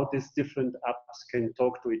how these different apps can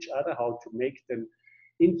talk to each other, how to make them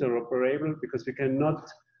interoperable, because we cannot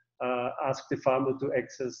ask the farmer to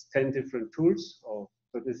access 10 different tools, so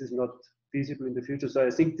this is not feasible in the future. So I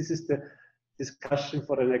think this is the discussion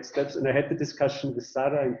for the next steps. And I had the discussion with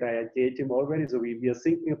Sarah and the IITA team already. So we are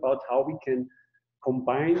thinking about how we can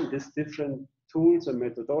combine these different tools and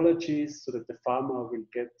methodologies so that the farmer will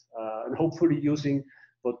get, and hopefully using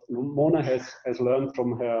what Mona has learned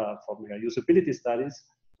from her usability studies,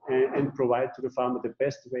 and provide to the farmer the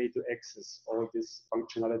best way to access all these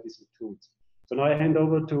functionalities and tools. So now I hand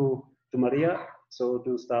over to Maria. So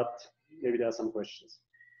to start, maybe there are some questions.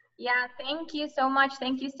 Yeah, thank you so much.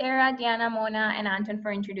 Thank you, Sarah, Diana, Mona, and Anton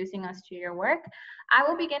for introducing us to your work. I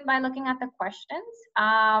will begin by looking at the questions.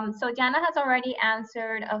 So Diana has already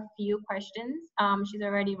answered a few questions. She's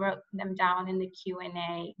already wrote them down in the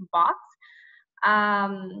Q&A box.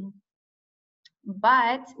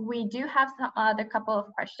 But we do have some other couple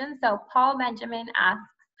of questions. So Paul Benjamin asks,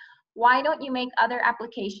 why don't you make other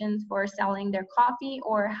applications for selling their coffee,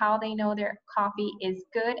 or how they know their coffee is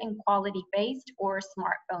good and quality based, or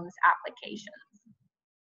smartphones applications?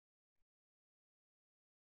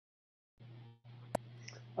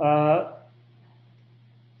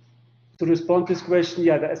 To respond to this question,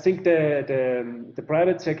 yeah, I think the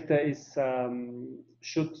private sector is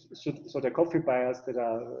so the coffee buyers that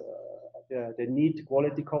are they need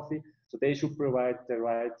quality coffee, so they should provide the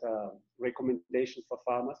right recommendation for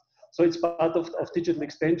farmers. So it's part of digital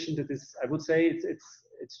extension that is, I would say,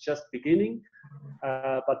 it's just beginning,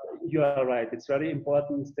 but you are right. It's very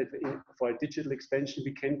important that for a digital extension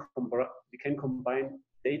we can combine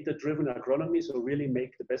data-driven agronomy, so really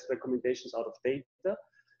make the best recommendations out of data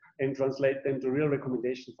and translate them to real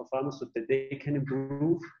recommendations for farmers so that they can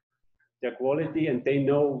improve their quality and they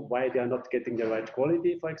know why they are not getting the right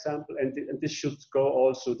quality, for example. And this should go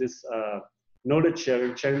also this knowledge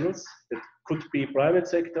sharing channels that could be private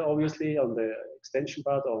sector, obviously, on the extension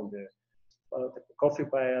part, on the coffee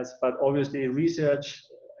buyers, but obviously research,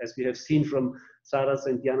 as we have seen from Sarah's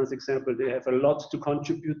and Diana's example, they have a lot to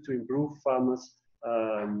contribute to improve farmers'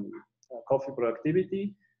 coffee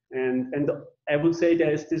productivity. And I would say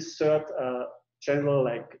there is this third channel,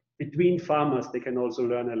 like between farmers, they can also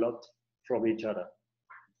learn a lot from each other.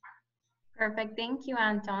 Perfect, thank you,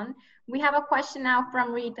 Anton. We have a question now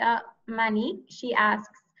from Rita Mani. She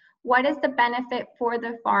asks, what is the benefit for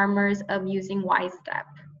the farmers of using WiseStep?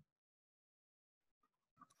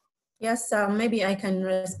 Yes, maybe I can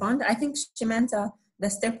respond. I think she meant the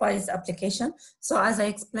Stepwise application. So as I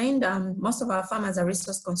explained, most of our farmers are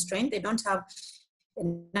resource constrained. They don't have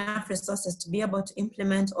enough resources to be able to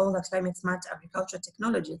implement all the climate smart agriculture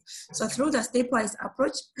technologies. So through the Stepwise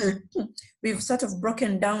approach, we've sort of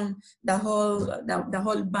broken down the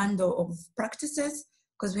whole bundle of practices,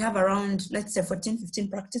 because we have around, let's say, 14, 15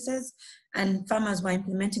 practices, and farmers were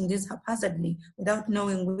implementing these haphazardly without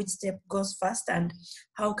knowing which step goes first and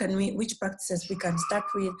how can which practices we can start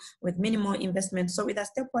with minimal investment. So with a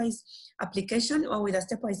Stepwise application or with a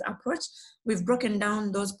Stepwise approach, we've broken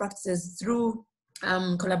down those practices through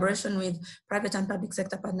collaboration with private and public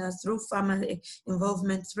sector partners, through farmer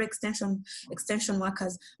involvement, through extension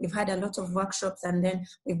workers. We've had a lot of workshops, and then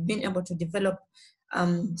we've been able to develop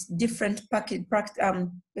different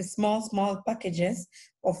small packages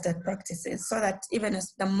of the practices, so that even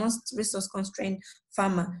as the most resource constrained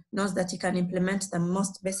farmer knows that he can implement the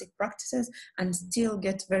most basic practices and still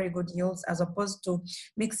get very good yields, as opposed to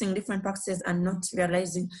mixing different practices and not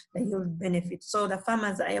realizing the yield benefit. So the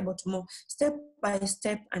farmers are able to move step by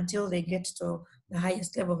step until they get to the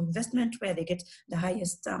highest level of investment, where they get the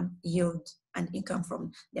highest yield and income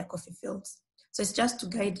from their coffee fields. So it's just to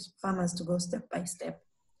guide farmers to go step by step.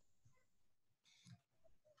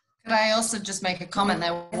 Could I also just make a comment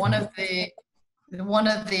there? One of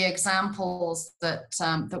the examples that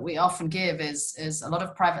that we often give is a lot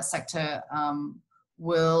of private sector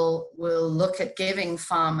will look at giving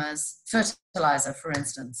farmers fertilizer, for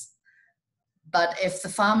instance. But if the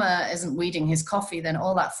farmer isn't weeding his coffee, then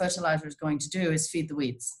all that fertilizer is going to do is feed the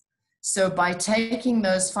weeds. So by taking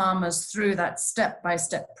those farmers through that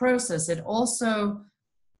step-by-step process,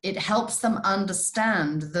 it helps them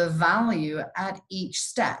understand the value at each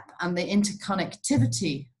step and the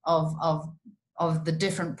interconnectivity of the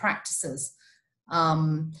different practices.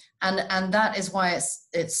 And that is why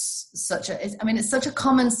it's such a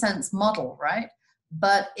common sense model, right?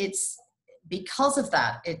 But it's because of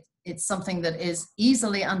that, it's something that is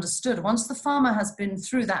easily understood. Once the farmer has been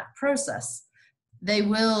through that process, they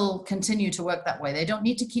will continue to work that way. They don't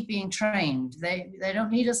need to keep being trained. They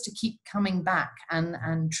don't need us to keep coming back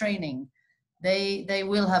and training. They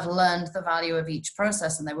will have learned the value of each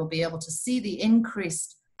process, and they will be able to see the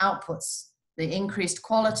increased outputs, the increased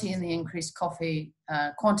quality and the increased coffee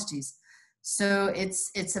quantities. So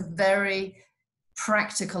it's a very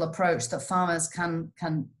practical approach that farmers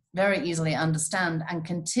can very easily understand and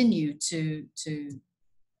continue to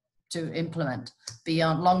implement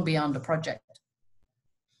long beyond a project.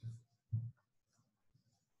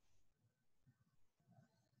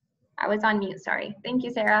 I was on mute, sorry. Thank you,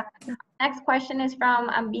 Sarah. Next question is from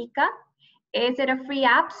Ambika. Is it a free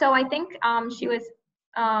app? So I think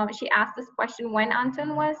she asked this question when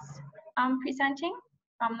Anton was presenting,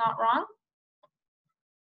 if I'm not wrong.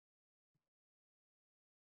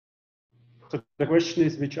 So the question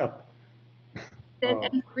is, which app? Is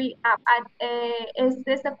it a free app? Is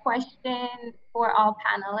this a question for all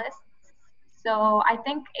panelists? So I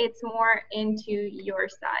think it's more into your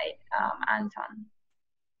side, Anton.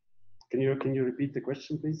 Can you repeat the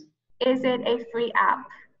question, please? Is it a free app,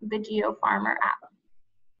 the GeoFarmer app?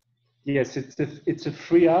 Yes, it's a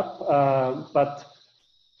free app, but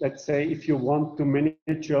let's say if you want to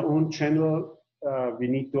manage your own channel, we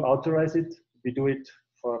need to authorize it. We do it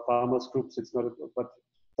for farmers groups. It's not, but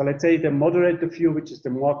so let's say the moderator view, which is the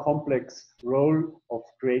more complex role of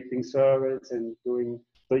creating surveys and doing.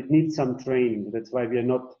 So it needs some training. That's why we are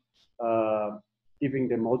not giving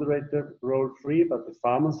the moderator role free, but the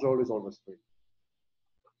farmer's role is always free.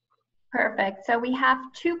 Perfect. So we have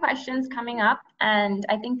 2 questions coming up, and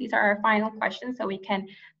I think these are our final questions so we can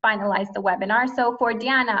finalize the webinar. So for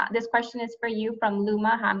Diana, this question is for you from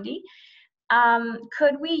Luma Hamdi.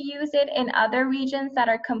 Could we use it in other regions that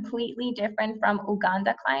are completely different from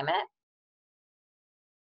Uganda climate?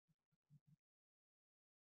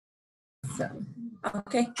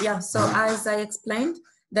 Okay, yeah, so as I explained,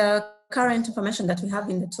 the current information that we have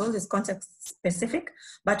in the tool is context specific,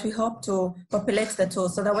 but we hope to populate the tool.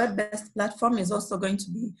 So the web-based platform is also going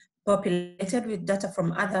to be populated with data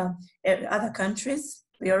from other countries.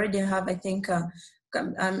 We already have, I think,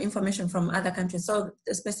 information from other countries. So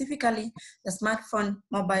specifically, the smartphone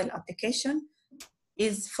mobile application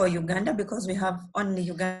is for Uganda because we have only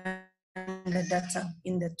Uganda data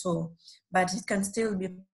in the tool, but it can still be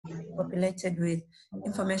populated with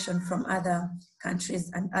information from other countries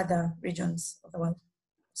and other regions of the world.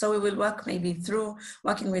 So we will work maybe through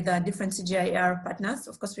working with different CGIAR partners.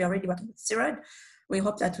 Of course, we are already working with CIRAD. We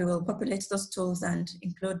hope that we will populate those tools and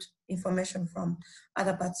include information from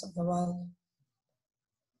other parts of the world.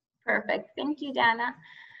 Perfect. Thank you, Dana.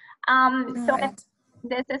 Right.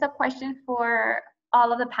 This is a question for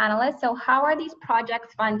all of the panelists. So how are these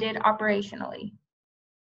projects funded operationally?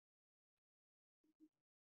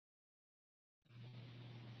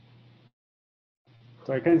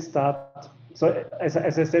 So I can start. So as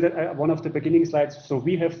I said at one of the beginning slides, so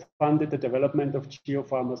we have funded the development of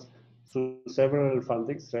GeoFarmers through several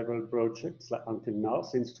fundings, several projects until now,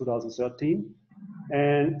 since 2013.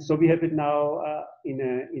 And so we have it now in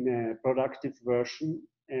a productive version,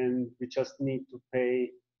 and we just need to pay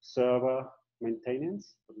server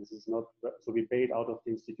maintenance. So this is not, so we pay it out of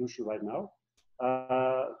the institution right now.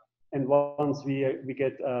 And once we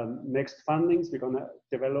get next fundings, we're going to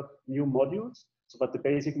develop new modules. So, but the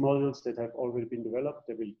basic modules that have already been developed,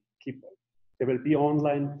 they will be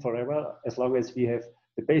online forever, as long as we have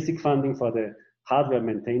the basic funding for the hardware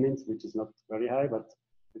maintenance, which is not very high, but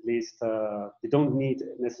at least we don't need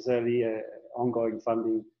necessarily ongoing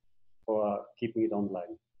funding for keeping it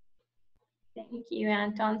online. Thank you,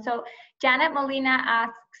 Anton. So Janet Molina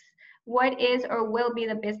asks, what is or will be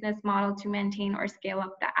the business model to maintain or scale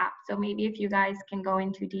up the app? So maybe if you guys can go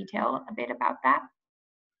into detail a bit about that.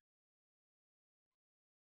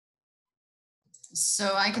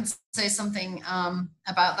 So I can say something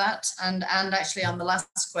about that, and actually on the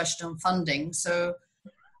last question on funding. So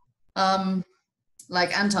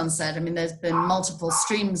like Anton said, I mean, there's been multiple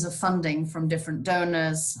streams of funding from different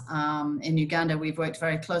donors. In Uganda, we've worked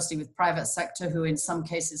very closely with private sector, who in some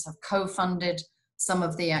cases have co-funded some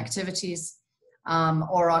of the activities,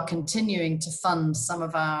 or are continuing to fund some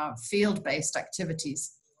of our field-based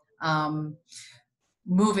activities.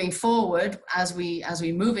 Moving forward, as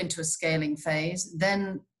we move into a scaling phase,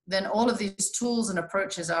 then all of these tools and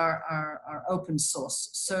approaches are open source.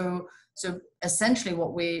 So essentially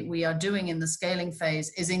what we are doing in the scaling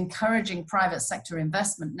phase is encouraging private sector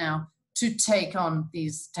investment now to take on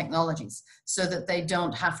these technologies so that they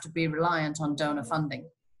don't have to be reliant on donor funding.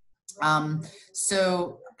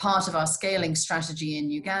 So part of our scaling strategy in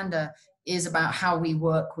Uganda is about how we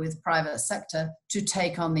work with private sector to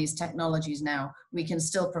take on these technologies now. We can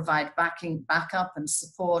still provide backup and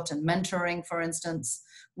support and mentoring, for instance.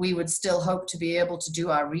 We would still hope to be able to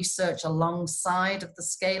do our research alongside of the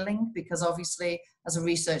scaling, because obviously as a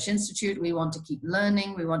research institute, we want to keep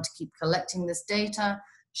learning, we want to keep collecting this data,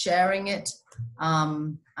 sharing it,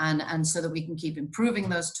 and so that we can keep improving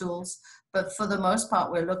those tools. But for the most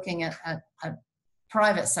part, we're looking at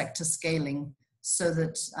private sector scaling so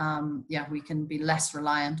that, yeah, we can be less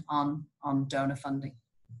reliant on donor funding.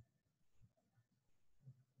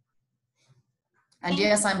 And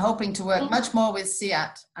yes, I'm hoping to work much more with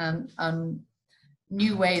SEAT and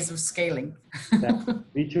new ways of scaling. Yeah,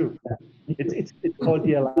 me too. It's called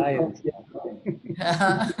the Alliance.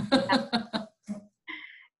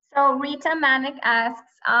 So Rita Manik asks,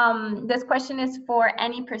 this question is for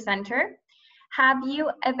any presenter. Have you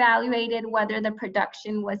evaluated whether the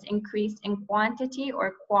production was increased in quantity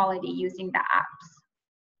or quality using the apps?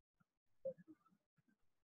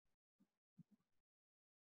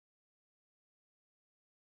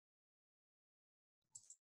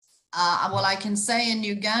 Well, I can say in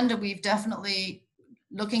Uganda, we've definitely,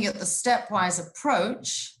 looking at the stepwise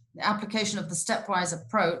approach, the application of the stepwise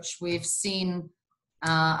approach, we've seen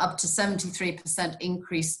up to 73%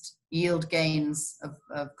 increased yield gains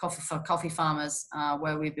of coffee for coffee farmers,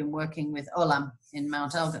 where we've been working with Olam in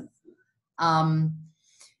Mount Elgin.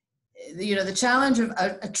 You know, the challenge of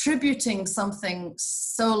attributing something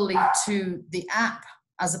solely to the app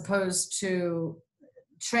as opposed to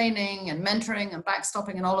training and mentoring and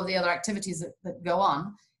backstopping and all of the other activities that go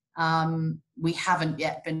on, we haven't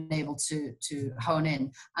yet been able to hone in.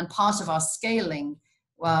 And part of our scaling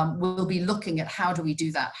we'll be looking at how do we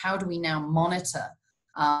do that? How do we now monitor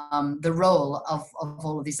the role of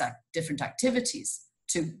all of these different activities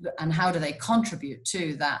and how do they contribute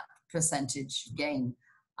to that percentage gain?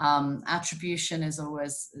 Attribution is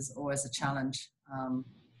always a challenge.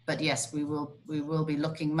 But yes, we will be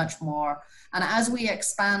looking much more. And as we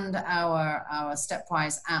expand our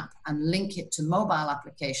Stepwise app and link it to mobile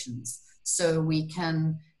applications, so we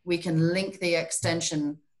can link the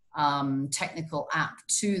extension technical app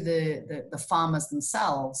to the farmers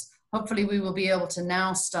themselves, hopefully we will be able to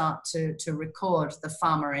now start to record the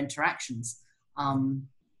farmer interactions,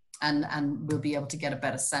 and we'll be able to get a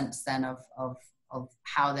better sense then of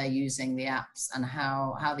how they're using the apps and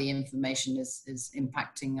how the information is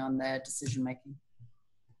impacting on their decision making.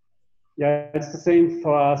 Yeah, it's the same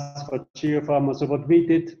for us, for GeoFarmer. So what we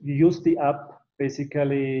did, we used the app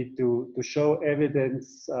basically to show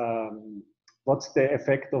evidence what's the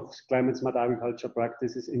effect of climate smart agriculture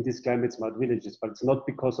practices in these climate smart villages, but it's not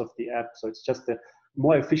because of the app. So it's just a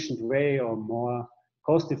more efficient way or more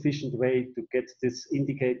cost efficient way to get these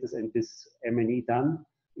indicators and this M&E done,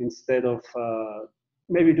 instead of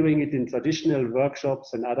maybe doing it in traditional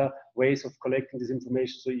workshops and other ways of collecting this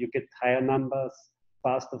information, so you get higher numbers,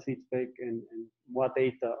 faster feedback, and more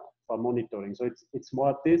data for monitoring. So it's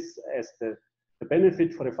more this as the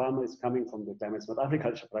benefit for the farmer is coming from the climate smart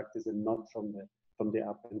agriculture practice and not from the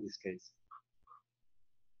app in this case.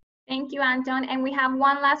 Thank you, Anton. And we have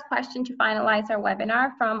one last question to finalize our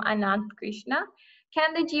webinar from Anant Krishna.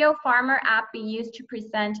 Can the GeoFarmer app be used to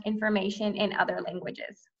present information in other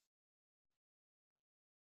languages?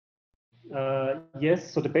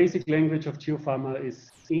 Yes, so the basic language of GeoFarmer is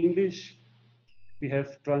English. We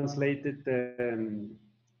have translated the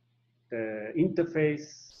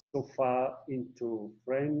interface so far into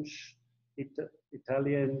French,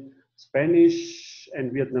 Italian, Spanish,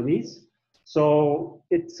 and Vietnamese. So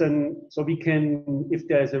so we can, if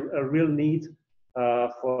there is a real need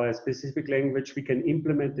for a specific language, we can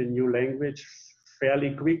implement a new language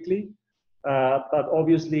fairly quickly. But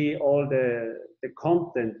obviously, all the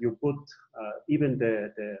content you put, even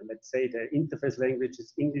let's say the interface language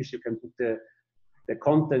is English, you can put the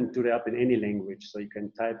content to the up in any language. So you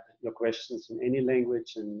can type your questions in any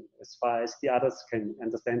language, and as far as the others can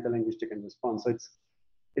understand the language, they can respond. So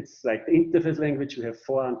it's like the interface language, we have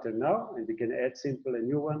 4 until now, and we can add simple a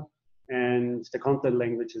new one. And the content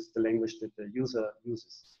language is the language that the user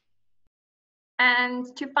uses. And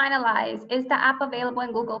to finalize, is the app available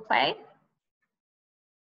in Google Play?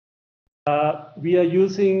 We are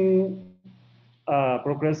using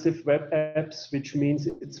progressive web apps, which means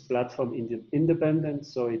it's platform independent.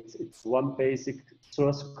 So it's one basic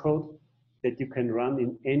source code that you can run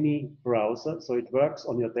in any browser. So it works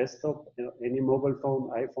on your desktop, any mobile phone,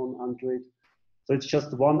 iPhone, Android. So it's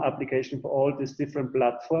just one application for all these different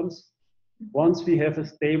platforms. Once we have a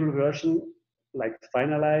stable version, like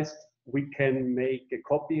finalized, we can make a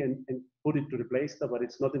copy and put it to the Play Store, but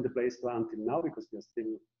it's not in the Play Store until now because we're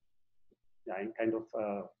still kind of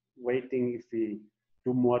waiting if we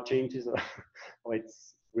do more changes or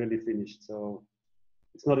it's really finished. So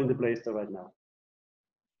it's not in the Play Store right now.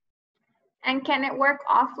 And can it work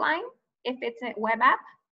offline if it's a web app?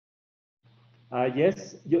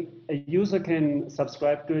 Yes, a user can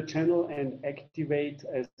subscribe to a channel and activate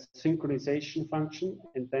a synchronization function,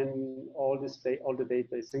 and then all the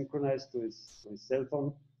data is synchronized to his cell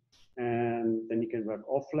phone, and then he can work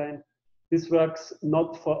offline. This works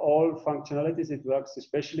not for all functionalities, it works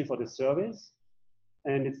especially for the surveys,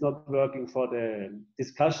 and it's not working for the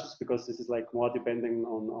discussions because this is like more depending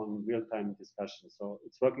on real-time discussions. So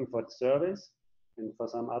it's working for the surveys and for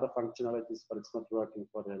some other functionalities, but it's not working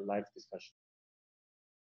for the live discussion.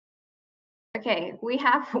 Okay, we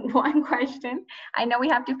have one question. I know we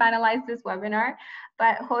have to finalize this webinar,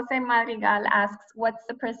 but Jose Madrigal asks, what is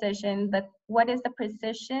the precision,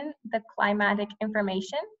 the climatic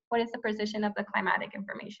information? What is the precision of the climatic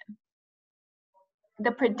information?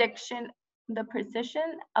 The precision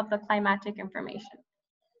of the climatic information.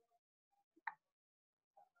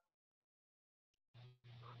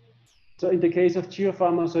 So in the case of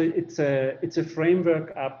GeoFarmer, so it's a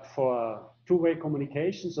framework app for two-way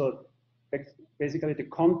communication. So basically the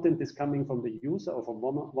content is coming from the user or from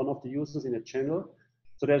one of the users in a channel.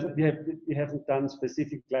 So we haven't done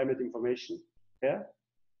specific climate information here.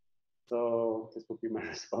 So this would be my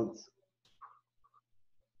response.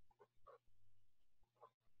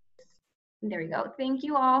 There we go. Thank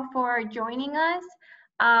you all for joining us.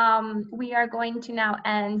 We are going to now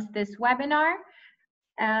end this webinar.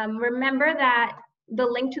 Remember that the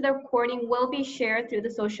link to the recording will be shared through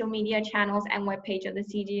the social media channels and webpage of the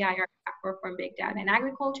CGIAR platform for Big Data and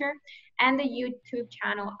Agriculture and the YouTube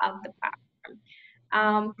channel of the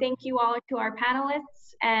platform. Thank you all to our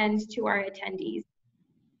panelists and to our attendees.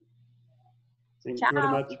 Thank you very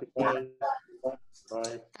much. Goodbye.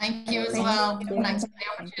 Bye. Thank you as well. Thanks for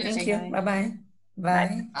the opportunity. Thank you. Bye-bye.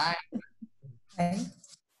 Bye. Bye. Bye.